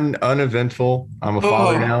 Uneventful. I'm a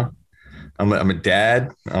father now. I'm a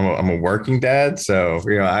dad. I'm a working dad. So,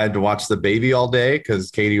 I had to watch the baby all day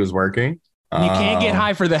because Katie was working. You can't get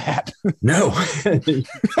high for that. No, you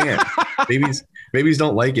can't. Babies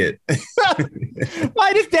don't like it.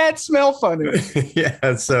 Why does dad smell funny?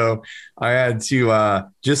 Yeah, so I had to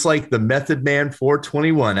just like the Method Man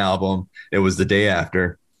 421 album. It was the day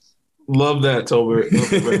after. Love that,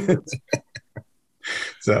 Tolbert.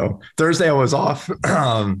 So Thursday I was off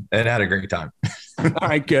and had a great time. All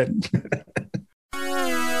right, good.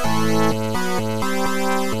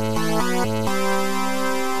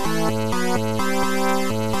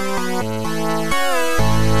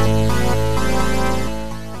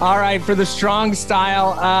 All right, for the strong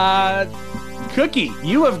style, Cookie,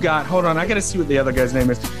 you have got, hold on, I got to see what the other guy's name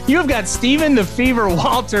is. You have got Stephen the Fever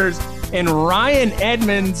Walters and Ryan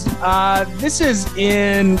Edmonds. This is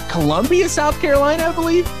in Columbia, South Carolina, I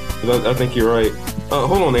believe. I think you're right.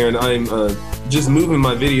 Hold on, Aaron. I'm just moving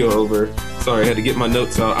my video over. Sorry, I had to get my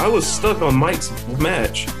notes out. I was stuck on Mike's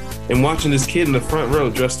match and watching this kid in the front row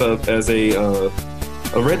dressed up as a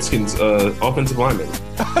Redskins offensive lineman.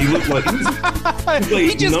 He looked like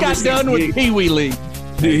he just got done with Pee Wee League.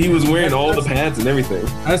 Dude, he was wearing all the pads and everything.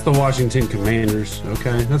 That's the Washington Commanders.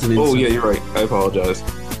 Okay, that's an. Oh yeah, you're right. I apologize.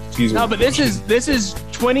 Excuse me. No, but this is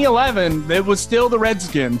 2011. It was still the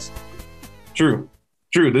Redskins. True.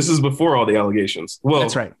 This is before all the allegations. Well,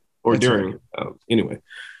 that's right. Or that's during. Right. Anyway.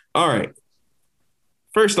 All right.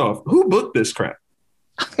 First off, who booked this crap?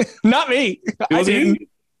 Not me. I didn't.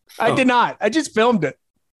 I did not. I just filmed it.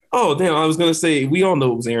 Oh, damn. I was going to say, we all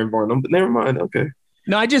know it was Aaron Barnum, but never mind. Okay.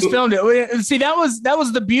 No, I just filmed it. See, that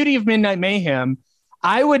was the beauty of Midnight Mayhem.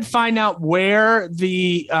 I would find out where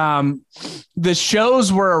the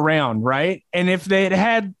shows were around, right? And if they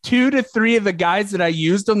had 2 to 3 of the guys that I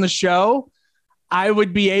used on the show, I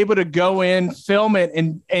would be able to go in, film it,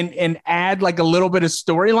 and add like a little bit of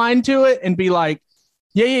storyline to it and be like,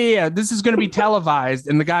 yeah, this is going to be televised.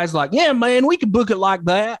 And the guy's like, yeah, man, we could book it like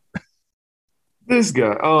that. This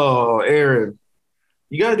guy. Oh, Aaron.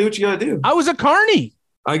 You got to do what you got to do. I was a carny.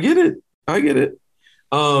 I get it.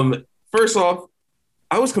 First off,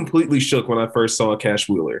 I was completely shook when I first saw Cash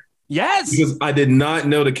Wheeler. Yes. Because I did not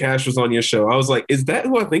know the Cash was on your show. I was like, is that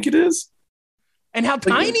who I think it is? And how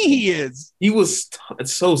tiny he is. He was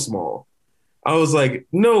so small. I was like,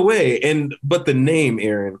 no way. But the name,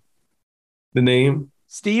 Aaron. The name?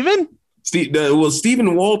 Steven?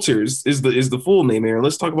 Stephen Walters is the full name, Aaron.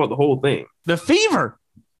 Let's talk about the whole thing. The Fever.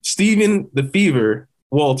 Stephen the Fever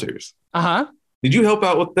Walters. Uh-huh. Did you help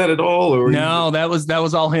out with that at all? Or no, that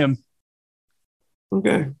was all him.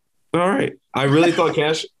 Okay. All right. I really thought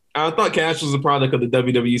Cash was a product of the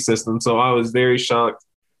WWE system, so I was very shocked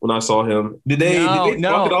when I saw him. Did they talk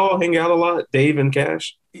at all, hang out a lot, Dave and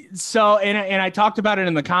Cash? So, and I talked about it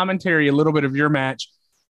in the commentary a little bit of your match,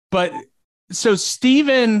 but so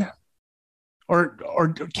Steven or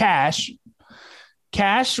Cash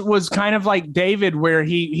was kind of like David, where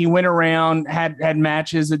he went around, had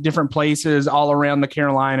matches at different places all around the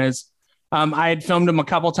Carolinas. I had filmed him a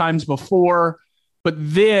couple times before, but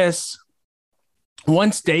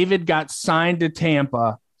once David got signed to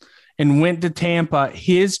Tampa and went to Tampa,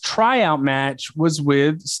 his tryout match was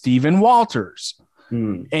with Stephen Walters.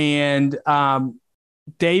 And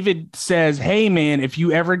David says, hey, man, if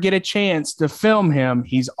you ever get a chance to film him,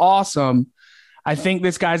 he's awesome. I think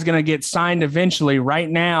this guy's going to get signed eventually. Right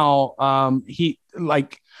now, he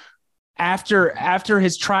like after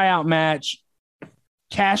his tryout match,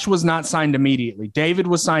 Cash was not signed immediately. David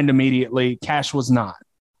was signed immediately. Cash was not.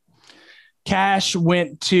 Cash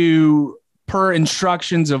went to, per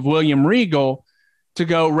instructions of William Regal, to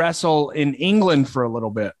go wrestle in England for a little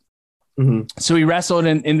bit. Mm-hmm. So he wrestled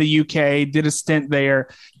in the UK, did a stint there,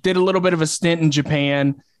 did a little bit of a stint in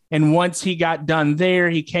Japan. And once he got done there,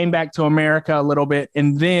 he came back to America a little bit.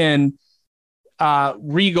 And then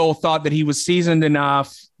Regal thought that he was seasoned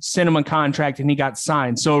enough, sent him a contract, and he got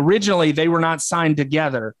signed. So originally they were not signed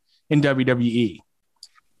together in WWE.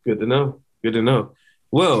 Good to know. Good to know.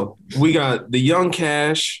 Well, we got the young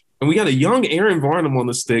Cash, and we got a young Aaron Varnum on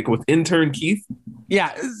the stick with intern Keith.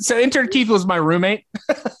 Yeah. So intern Keith was my roommate.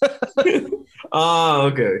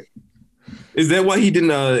 Okay. Is that why he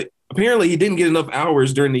didn't? Apparently, he didn't get enough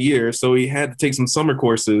hours during the year, so he had to take some summer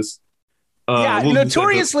courses.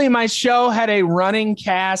 Notoriously, my show had a running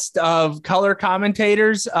cast of color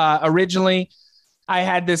commentators. Originally, I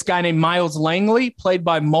had this guy named Miles Langley, played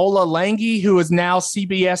by Mola Lange, who is now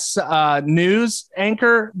CBS News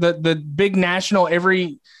anchor, the big national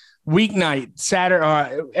every weeknight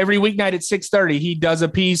every weeknight at 6:30. He does a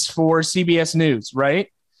piece for CBS News, right?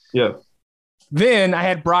 Yeah. Then I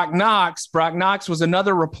had Brock Knox. Brock Knox was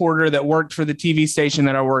another reporter that worked for the TV station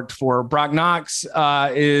that I worked for. Brock Knox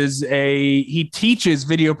he teaches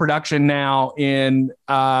video production now in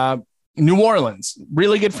New Orleans.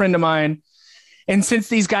 Really good friend of mine. And since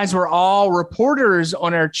these guys were all reporters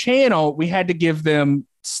on our channel, we had to give them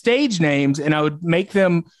stage names, and I would make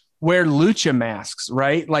them wear lucha masks,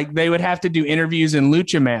 right? Like they would have to do interviews in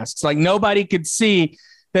lucha masks. Like nobody could see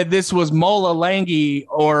that this was Mola Lange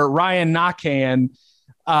or Ryan Nakhan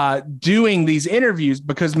doing these interviews,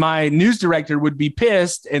 because my news director would be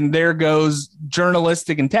pissed, and there goes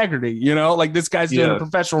journalistic integrity, like this guy's doing a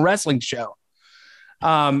professional wrestling show.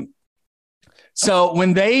 So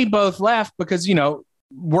when they both left, because,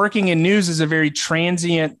 working in news is a very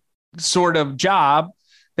transient sort of job,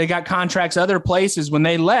 they got contracts other places. When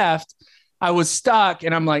they left, I was stuck,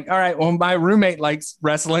 and I'm like, all right, well, my roommate likes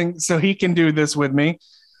wrestling, so he can do this with me.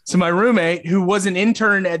 So my roommate, who was an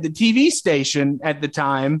intern at the TV station at the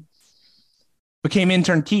time, became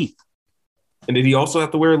intern Keith. And did he also have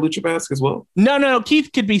to wear a lucha mask as well? No. Keith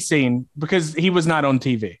could be seen because he was not on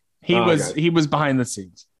TV. He was behind the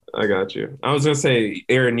scenes. I got you. I was gonna say,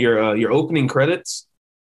 Aaron, your opening credits,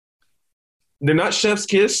 they're not Chef's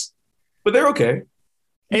Kiss, but they're okay.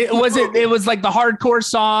 It was like the hardcore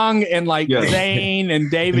song, and like Zayn and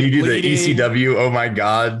David. You do bleeding. the ECW. Oh my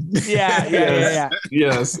God. Yeah.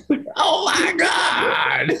 Yes. Oh my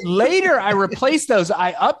God. Later, I replaced those.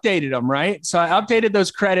 I updated them, right? So I updated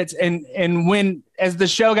those credits, and as the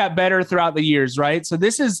show got better throughout the years, right? So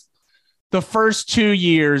this is the first 2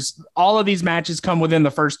 years. All of these matches come within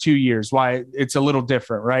the first 2 years. Why it's a little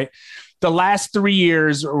different, right? The last 3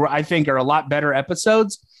 years, I think, are a lot better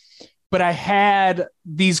episodes. But I had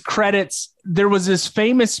these credits. There was this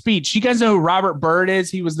famous speech. You guys know who Robert Byrd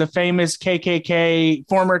is? He was the famous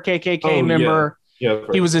former KKK member. Yeah,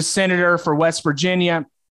 he was a senator for West Virginia.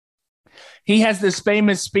 He has this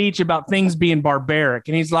famous speech about things being barbaric.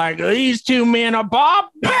 And he's like, these two men are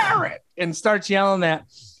barbaric, and starts yelling that.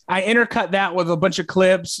 I intercut that with a bunch of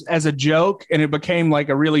clips as a joke, and it became like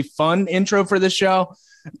a really fun intro for the show.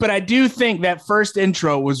 But I do think that first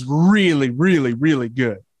intro was really, really, really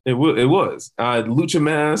good. It was. Lucha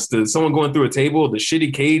mask, someone going through a table, the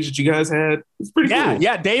shitty cage that you guys had. It's pretty cool.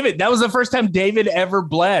 Yeah, David. That was the first time David ever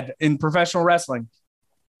bled in professional wrestling.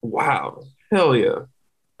 Wow. Hell yeah.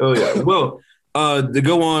 Well, to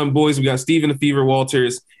go on, boys, we got Stephen the Fever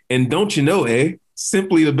Walters. And don't you know,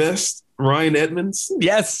 simply the best, Ryan Edmonds.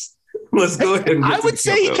 Yes. Let's go ahead and I would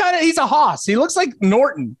say he's a hoss. He looks like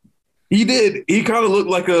Norton. He did. He kind of looked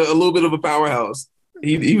like a little bit of a powerhouse.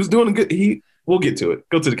 He was doing good. We'll get to it.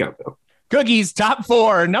 Go to the countdown. Cookies, top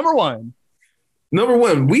 4. Number 1.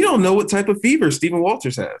 We don't know what type of fever Stephen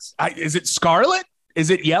Walters has. Is it scarlet?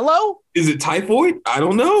 Is it yellow? Is it typhoid? I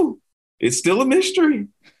don't know. It's still a mystery.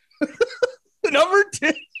 Number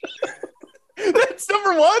 2. That's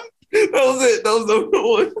number 1? That was it. That was number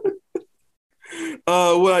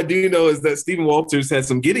 1. What I do know is that Stephen Walters had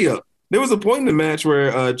some giddy up. There was a point in the match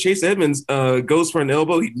where Chase Edmonds goes for an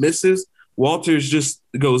elbow. He misses. Walters just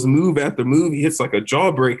goes move after move. He hits like a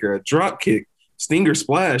jawbreaker, a drop kick, stinger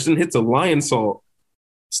splash, then hits a lion salt.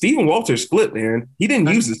 Stephen Walters flipped, man. He didn't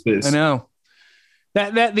use his fist. I know.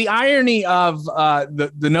 That the irony of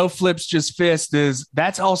the no flips just fist is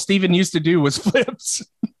that's all Steven used to do was flips.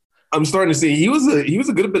 I'm starting to see he was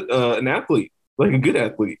a good bit an athlete, like a good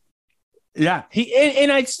athlete. Yeah, and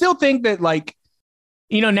I still think that, like,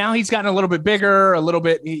 you know, now he's gotten a little bit bigger, a little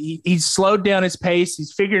bit. He's slowed down his pace.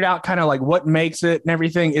 He's figured out kind of like what makes it and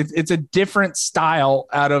everything. It's a different style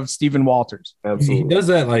out of Stephen Walters. Absolutely, He does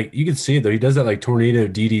that, like, you can see it though. He does that like tornado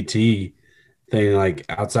DDT thing, like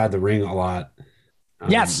outside the ring a lot.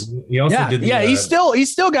 Yes, he also did. He's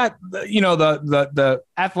still got the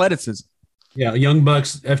athleticism. Yeah, Young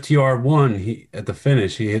Bucks FTR won. He at the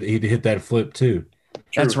finish he hit that flip too.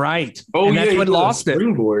 That's right. Oh, and yeah, that's what lost it.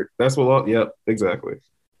 Springboard. That's what lost. Yep, exactly.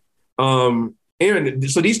 Aaron,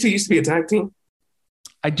 so these two used to be a tag team?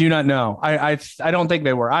 I do not know. I don't think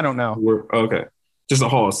they were. I don't know. Okay, just a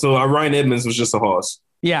Hoss. So Ryan Edmonds was just a Hoss.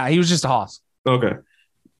 Yeah, he was just a Hoss. Okay.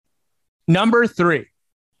 Number 3.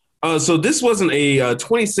 So this wasn't a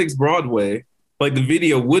 26 Broadway like the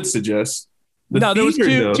video would suggest. There was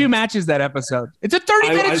two matches that episode. It's a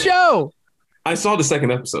 30-minute show. I saw the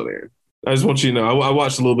second episode, Aaron. I just want you to know. I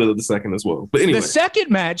watched a little bit of the second as well. But anyway. The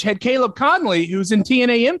second match had Caleb Conley, who's in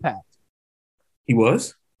TNA Impact. He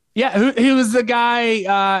was? Yeah, he was the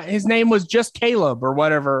guy. His name was just Caleb or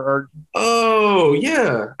whatever. Oh,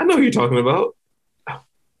 yeah. I know who you're talking about. I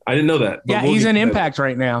didn't know that. Yeah, he's in Impact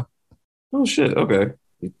right now. Oh, shit. Okay.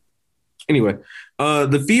 Anyway,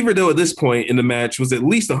 the fever, though, at this point in the match was at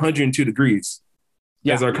least 102 degrees,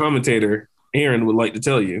 as our commentator, Aaron, would like to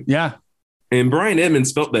tell you. Yeah. And Brian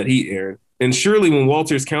Edmonds felt that heat, Aaron. And surely when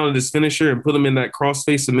Walters counted his finisher and put him in that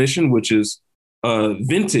crossface submission, which is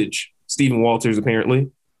vintage Stephen Walters,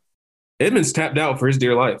 apparently, Edmonds tapped out for his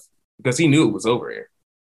dear life because he knew it was over, Aaron.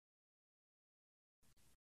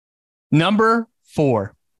 Number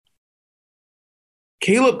 4.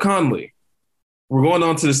 Caleb Conley. We're going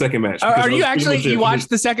on to the second match. Are you actually, you watched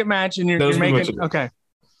the second match and you're making, okay.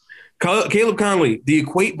 Caleb Conley, the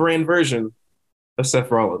Equate brand version of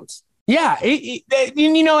Seth Rollins. Yeah.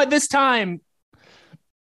 You know, at this time,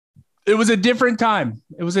 it was a different time.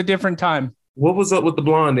 What was up with the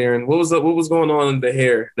blonde, Aaron? What was going on in the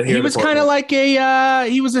hair? He was kind of like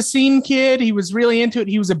he was a scene kid. He was really into it.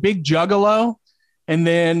 He was a big juggalo and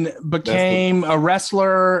then became a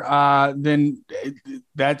wrestler. Then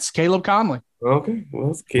that's Caleb Conley. Okay,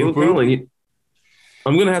 well, it's Caleb Conley.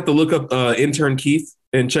 I'm going to have to look up intern Keith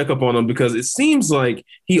and check up on him because it seems like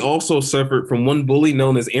he also suffered from one bully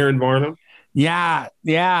known as Aaron Varnum. Yeah.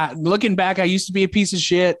 Looking back, I used to be a piece of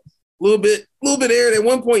shit. A little bit, Aaron. At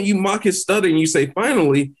one point, you mock his stutter and you say,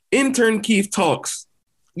 finally, intern Keith talks.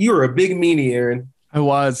 You're a big meanie, Aaron. I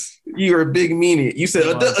was. You're a big meanie. You said,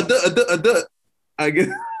 I guess.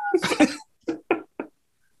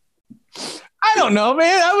 I don't know,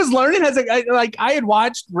 man. I was learning as I had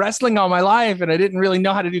watched wrestling all my life and I didn't really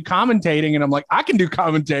know how to do commentating. And I'm like, I can do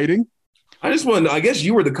commentating. I just wanted, I guess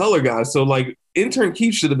you were the color guy. So like intern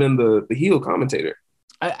Keith should have been the heel commentator.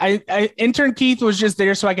 I intern Keith was just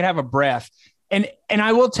there so I could have a breath. And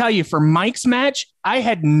I will tell you, for Mike's match, I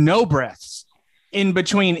had no breaths in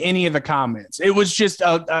between any of the comments. It was just,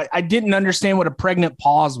 I didn't understand what a pregnant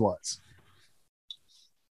pause was.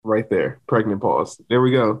 Right there. Pregnant pause. There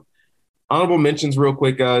we go. Honorable mentions real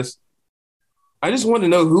quick, guys. I just want to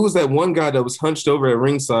know who was that one guy that was hunched over at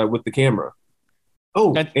ringside with the camera?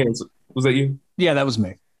 Oh, Aaron, was that you? Yeah, that was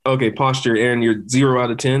me. Okay, posture, Aaron, you're 0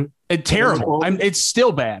 out of 10. It's terrible. It's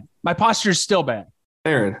still bad. My posture is still bad.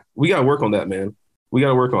 Aaron, we got to work on that, man. We got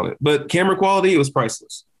to work on it. But camera quality, it was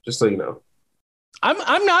priceless, just so you know.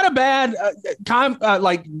 I'm not a bad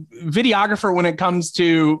like videographer when it comes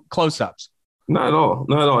to close-ups. Not at all,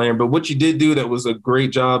 Aaron. But what you did do that was a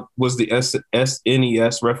great job was the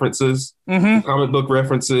SNES references, comic book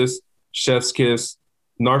references, Chef's Kiss,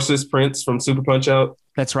 Narcissus Prince from Super Punch Out.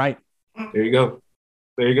 That's right. There you go.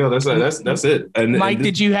 That's it. And Mike,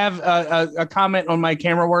 did you have a comment on my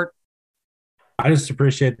camera work? I just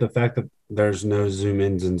appreciate the fact that there's no zoom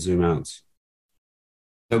ins and zoom outs.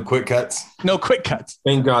 No quick cuts. No quick cuts.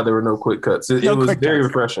 Thank God there were no quick cuts. It was very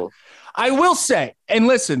refreshing. I will say, and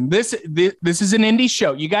listen, this is an indie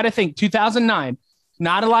show. You got to think 2009,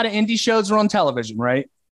 not a lot of indie shows were on television, right?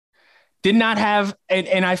 Did not have,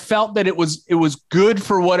 and I felt that it was good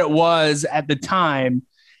for what it was at the time.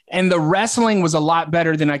 And the wrestling was a lot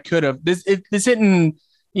better than I could have. This isn't,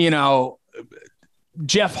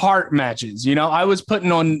 Jeff Hart matches. I was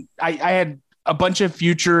putting on, I had a bunch of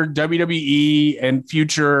future WWE and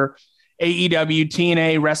future AEW,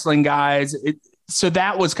 TNA wrestling guys. So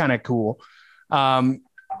that was kind of cool. But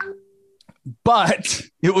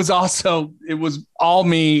it was all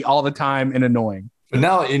me all the time and annoying. But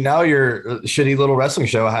now your shitty little wrestling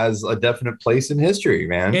show has a definite place in history,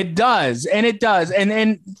 man. It does.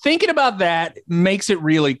 And thinking about that makes it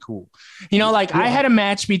really cool. You know, like I had a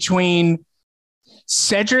match between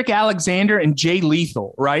Cedric Alexander and Jay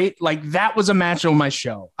Lethal, right? Like that was a match on my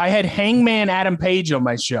show. I had Hangman Adam Page on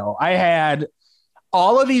my show. I had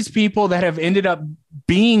all of these people that have ended up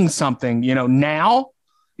being something, you know, now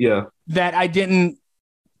that I didn't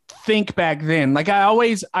think back then. Like I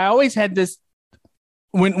always had this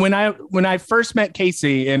when I first met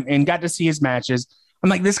Casey and got to see his matches, I'm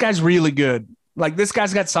like, this guy's really good. Like this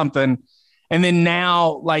guy's got something. And then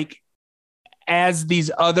now, like, as these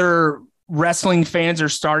other wrestling fans are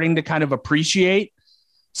starting to kind of appreciate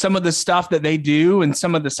some of the stuff that they do and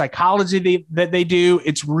some of the psychology that they do,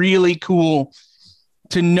 it's really cool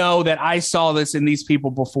to know that I saw this in these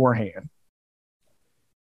people beforehand.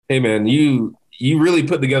 Hey man, you really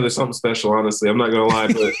put together something special, honestly. I'm not gonna lie,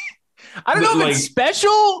 but I don't know if it's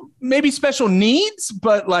special, maybe special needs,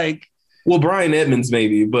 but like, well, Brian Edmonds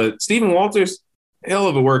maybe, but Stephen Walters, hell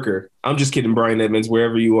of a worker. I'm just kidding, Brian Edmonds,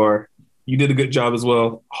 wherever you are. You did a good job as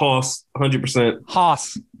well. Hoss, 100%.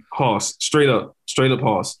 Hoss, straight up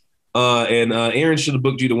Hoss. And Aaron should have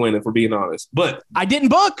booked you to win, if we're being honest. But I didn't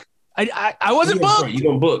book. I wasn't booked. You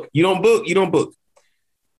don't book.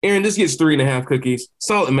 Aaron, this gets 3.5 cookies.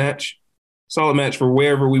 Solid match for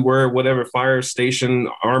wherever we were, whatever fire station,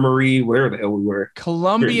 armory, wherever the hell we were.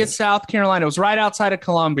 Columbia, South Carolina. It was right outside of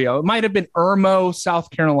Columbia. It might have been Irmo,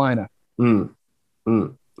 South Carolina.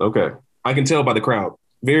 Okay. I can tell by the crowd.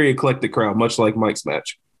 Very eclectic crowd, much like Mike's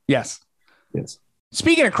match. Yes.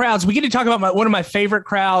 Speaking of crowds, we get to talk about one of my favorite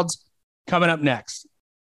crowds coming up next.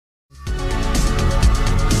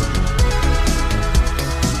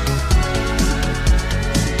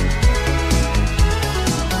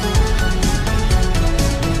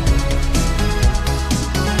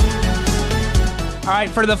 All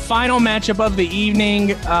right, for the final matchup of the evening,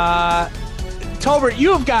 Tolbert,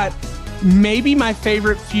 you have got maybe my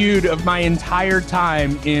favorite feud of my entire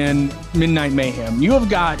time in Midnight Mayhem. You have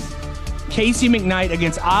got Casey McKnight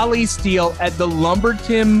against Ali Steele at the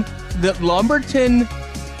Lumberton.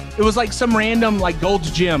 It was like some random like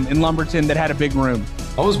Gold's Gym in Lumberton that had a big room.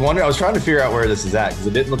 I was trying to figure out where this is at because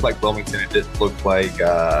it didn't look like Wilmington. It didn't look like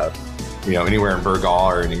anywhere in Burgaw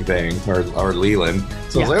or anything or Leland.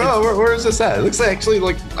 So I was like, where is this at? It looks actually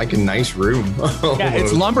like a nice room. Yeah,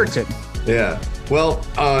 it's Lumberton. Yeah. Well,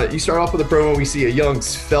 you start off with a promo. We see a young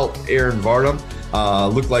svelte Aaron Varnum.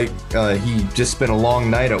 Looked like he just spent a long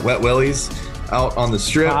night at Wet Willie's out on the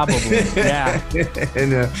strip. Probably, yeah.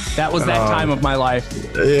 And that was that time of my life.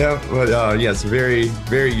 Yeah, but yes, very,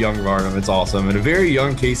 very young Varnum. It's awesome. And a very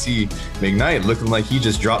young Casey McKnight looking like he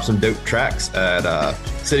just dropped some dope tracks at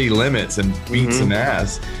City Limits and beat some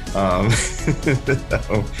ass.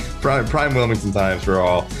 Prime Wilmington times for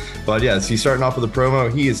all. But yes, he's starting off with a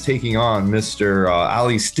promo. He is taking on Mr.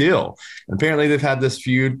 Ali Steele. And apparently they've had this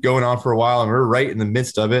feud going on for a while, and we're right in the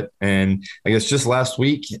midst of it. And I guess just last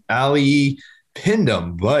week, Ali pinned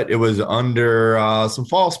him, but it was under some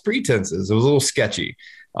false pretenses. It was a little sketchy.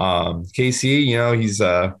 KC, he's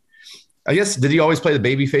I guess, did he always play the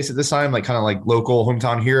baby face at this time? Like kind of like local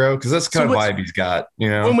hometown hero? Because that's kind of vibe he's got,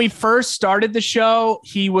 When we first started the show,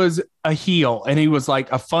 he was a heel, and he was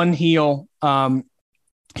like a fun heel.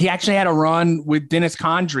 He actually had a run with Dennis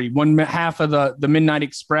Condrey, one half of the Midnight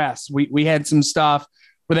Express. We had some stuff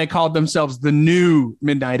where they called themselves the new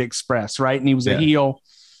Midnight Express, right? And he was a heel.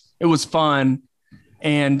 It was fun.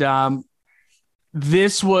 And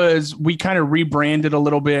we kind of rebranded a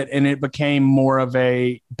little bit, and it became more of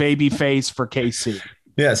a baby face for KC.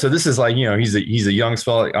 Yeah, so this is like, he's a young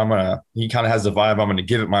fella. He kind of has the vibe. I'm going to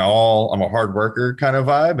give it my all. I'm a hard worker kind of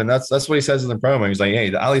vibe. And that's what he says in the promo. He's like,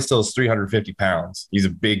 hey, Ali still is 350 pounds. He's a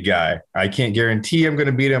big guy. I can't guarantee I'm going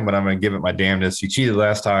to beat him, but I'm going to give it my damnedest. He cheated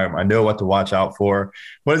last time. I know what to watch out for.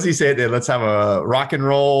 What does he say? Let's have a rock and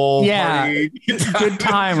roll party. Good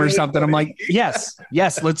time or something. I'm like, yes,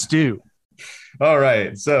 let's do. All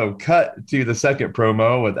right, so cut to the second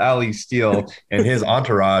promo with Ali Steele and his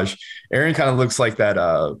entourage. Aaron kind of looks like that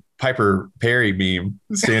Piper Perry meme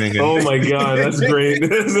standing in. Oh my God, that's great.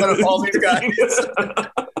 All these guys.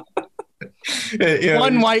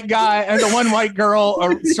 One white guy and the one white girl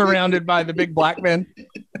are surrounded by the big black men.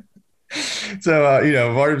 So,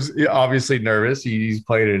 Varnum's obviously nervous. He's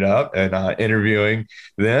played it up and interviewing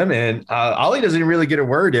them. And Ali doesn't really get a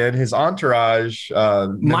word in. His entourage,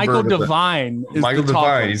 Michael Devine. Michael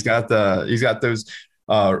Devine. He's got those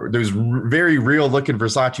those very real looking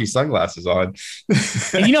Versace sunglasses on.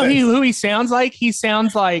 And you know who he sounds like? He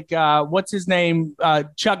sounds like what's his name?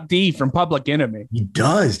 Chuck D from Public Enemy. He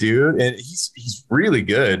does, dude, and he's really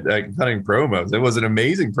good at cutting promos. It was an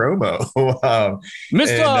amazing promo,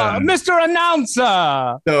 Mr.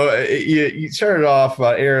 Announcer. So you started off.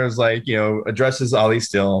 Aaron was like, addresses Ali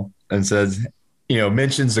Still and says,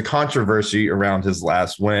 mentions the controversy around his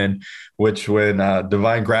last win, which when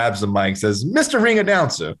Divine grabs the mic says, Mr. Ring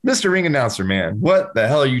Announcer, man, what the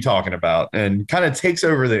hell are you talking about? And kind of takes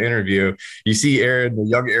over the interview. You see Aaron, the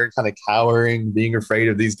young Aaron, kind of cowering, being afraid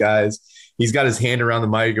of these guys. He's got his hand around the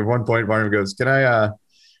mic. At one point, Barnum goes, can I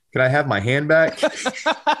have my hand back?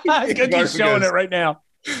 He's showing it right now.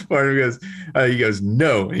 Barnum goes, he goes,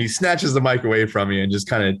 no. And he snatches the mic away from you and just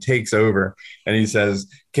kind of takes over. And he says,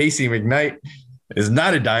 Casey McKnight is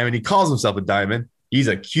not a diamond. He calls himself a diamond. He's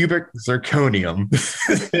a cubic zirconium.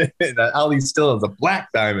 Ali Still is a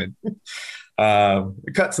black diamond.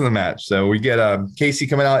 It cuts in the match. So we get Casey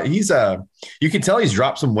coming out. He's you can tell he's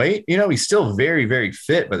dropped some weight. He's still very, very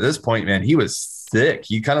fit. But at this point, man, he was thick.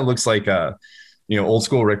 He kind of looks like old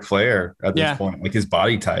school Ric Flair at this point, like his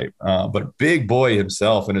body type. But a big boy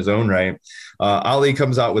himself in his own right. Ali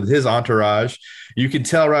comes out with his entourage. You can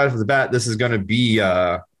tell right off the bat this is going to be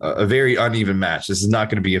a very uneven match. This is not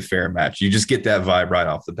going to be a fair match. You just get that vibe right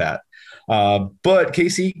off the bat. But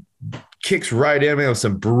Casey kicks right in with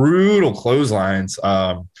some brutal clotheslines.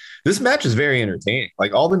 This match is very entertaining.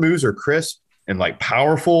 Like all the moves are crisp and like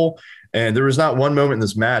powerful. And there was not one moment in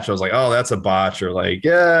this match I was like, oh, that's a botch, or like,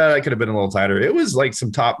 yeah, that could have been a little tighter. It was like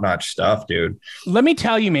some top-notch stuff, dude. Let me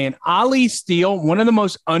tell you, man, Ali Steele, one of the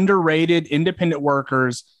most underrated independent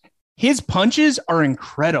workers, his punches are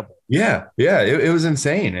incredible. Yeah, it was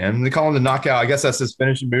insane, man. They call him the knockout. I guess that's his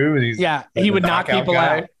finishing move. He would knock people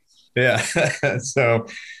out. Yeah. So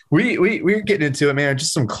we're getting into it, man.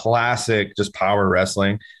 Just some classic, just power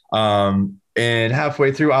wrestling. And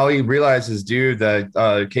halfway through, Ali realizes, dude,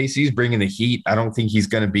 that Casey's bringing the heat. I don't think he's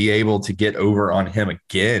going to be able to get over on him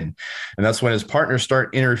again. And that's when his partners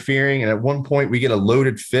start interfering. And at one point, we get a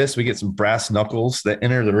loaded fist. We get some brass knuckles that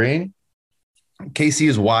enter the ring. Casey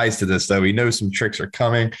is wise to this, though. He knows some tricks are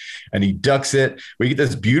coming, and he ducks it. We get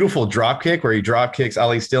this beautiful drop kick where he drop kicks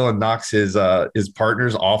Ali Still and knocks his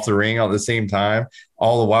partners off the ring at the same time,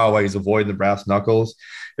 all the while he's avoiding the brass knuckles.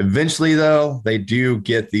 Eventually, though, they do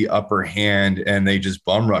get the upper hand, and they just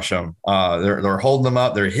bum rush them. They're holding them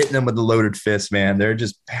up. They're hitting them with the loaded fist, man. They're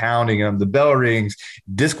just pounding them. The bell rings,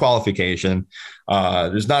 disqualification.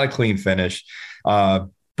 There's not a clean finish.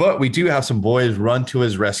 But we do have some boys run to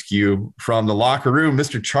his rescue from the locker room.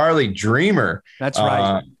 Mr. Charlie Dreamer. That's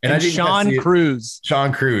right. And Sean Cruz.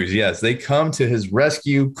 Sean Cruz, yes. They come to his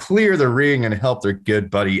rescue, clear the ring, and help their good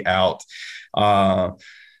buddy out.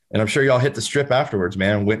 And I'm sure y'all hit the strip afterwards,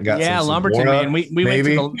 man. Went and got some Lumberton, man. We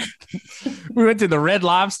went to the Red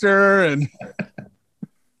Lobster and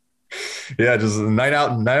yeah, just a night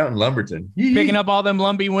out in Lumberton. Picking up all them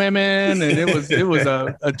lumpy women, and it was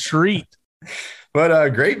a treat. But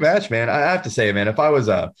great match, man. I have to say, man, if I was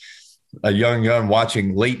a young gun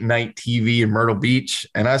watching late night TV in Myrtle Beach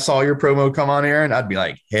and I saw your promo come on, Aaron, I'd be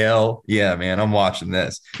like, hell yeah, man, I'm watching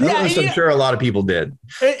this. I'm sure a lot of people did.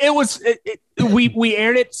 We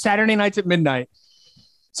aired it Saturday nights at midnight.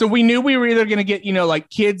 So we knew we were either going to get, like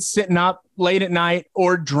kids sitting up late at night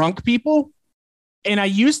or drunk people. And I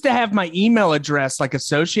used to have my email address like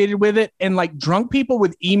associated with it. And like drunk people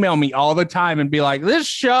would email me all the time and be like, this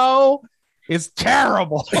show is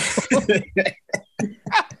terrible.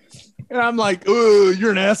 And I'm like, oh,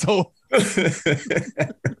 you're an asshole.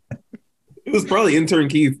 It was probably intern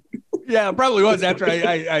Keith. Yeah, it probably was after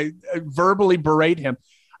I verbally berate him.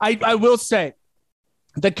 I will say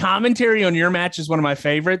the commentary on your match is one of my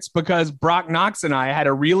favorites because Brock Knox and I had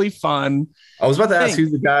a really fun. I was about to ask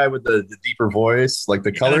who's the guy with the deeper voice, like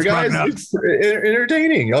the color guys. It's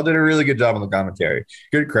entertaining. Y'all did a really good job on the commentary.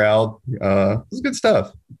 Good crowd. It was good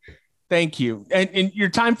stuff. Thank you. And your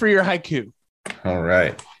time for your haiku. All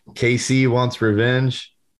right. KC wants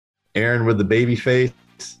revenge. Aaron with the baby face.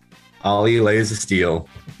 Ali lays the steel.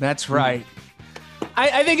 That's right.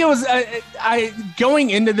 I think it was going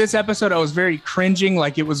into this episode, I was very cringing,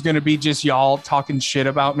 like it was going to be just y'all talking shit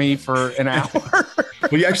about me for an hour.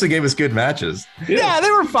 Well, you actually gave us good matches. Yeah, they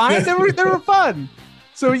were fine. They were fun.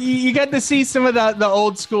 So you got to see some of the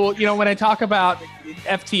old school. When I talk about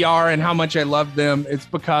FTR and how much I love them, it's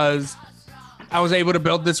because I was able to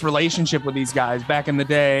build this relationship with these guys back in the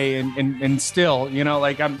day, and still,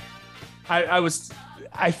 like I was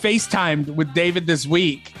I FaceTimed with David this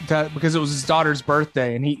week because it was his daughter's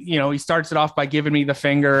birthday, and he starts it off by giving me the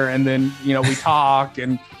finger, and then we talk,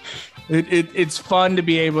 and it's fun to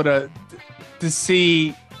be able to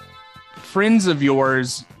see friends of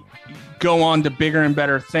yours go on to bigger and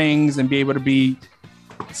better things and be able to be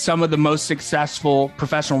some of the most successful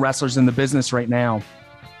professional wrestlers in the business right now.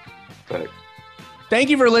 Right. Thank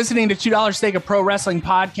you for listening to $2 Steak of Pro Wrestling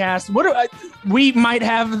Podcast. We might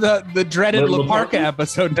have the dreaded La Parka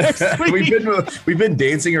episode next week. we've been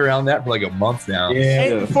dancing around that for like a month now. Yeah.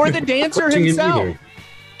 And for the dancer himself.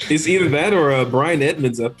 It's either that or a Brian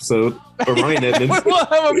Edmonds episode. Or Ryan Edmonds. We'll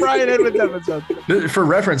have a Brian Edmonds episode. For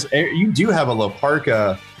reference, you do have a La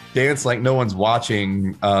Parka dance like no one's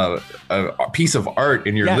watching a piece of art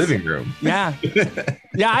in your living room. Yeah.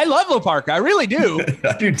 Yeah, I love La Parka. I really do.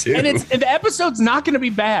 I do too. And the episode's not going to be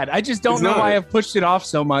bad. I just don't know why I've pushed it off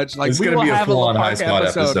so much. Like, we will have a La Parka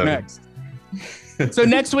episode next. So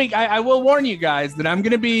next week, I will warn you guys that I'm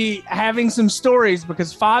going to be having some stories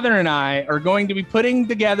because Father and I are going to be putting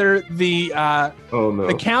together the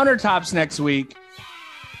countertops next week.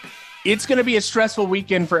 It's going to be a stressful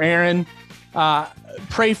weekend for Aaron.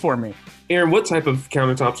 Pray for me. Aaron, what type of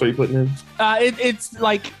countertops are you putting in? It's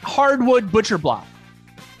like hardwood butcher block.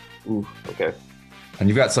 Ooh, okay. And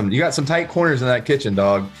you got some tight corners in that kitchen,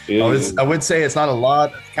 dog. Yeah. I would say it's not a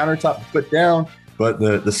lot of countertop to put down, but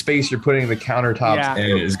the space you're putting the countertops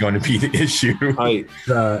in is going to be the issue. Right.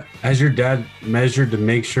 Has your dad measured to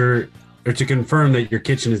make sure or to confirm that your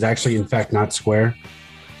kitchen is actually in fact not square?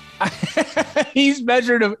 He's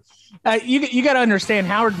measured you got to understand,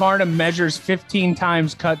 Howard Varnum measures 15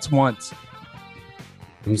 times, cuts once.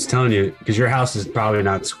 I'm just telling you, because your house is probably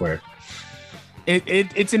not square.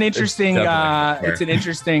 It's an interesting thing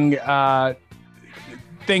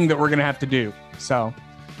that we're gonna have to do. So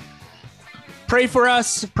pray for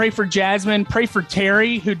us, pray for Jasmine, pray for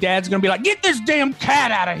Terry, who Dad's gonna be like, get this damn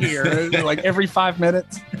cat out of here, like every 5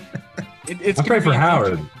 minutes. I pray for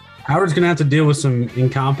Howard. Howard's gonna have to deal with some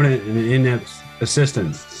incompetent and inept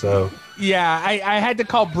assistants. So yeah, I had to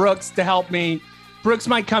call Brooks to help me. Brooks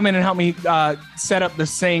might come in and help me set up the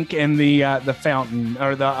sink and the fountain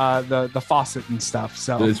or the faucet and stuff.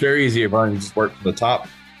 So it's very easy. Everyone just work from the top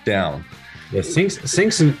down. Yeah,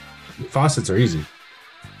 sinks and faucets are easy.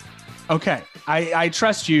 Okay, I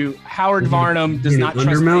trust you. Howard Varnum does not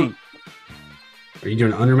trust me. Are you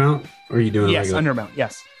doing undermount or are you doing undermount?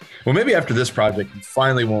 Yes. Well, maybe after this project, it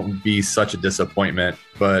finally won't be such a disappointment.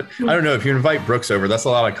 But I don't know. If you invite Brooks over, that's a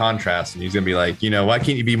lot of contrast. And he's going to be like, why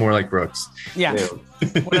can't you be more like Brooks? Yeah,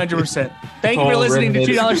 100%. Thank you for listening to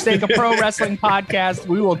 $2 Steak, a pro wrestling podcast.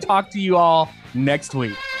 We will talk to you all next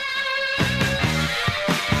week.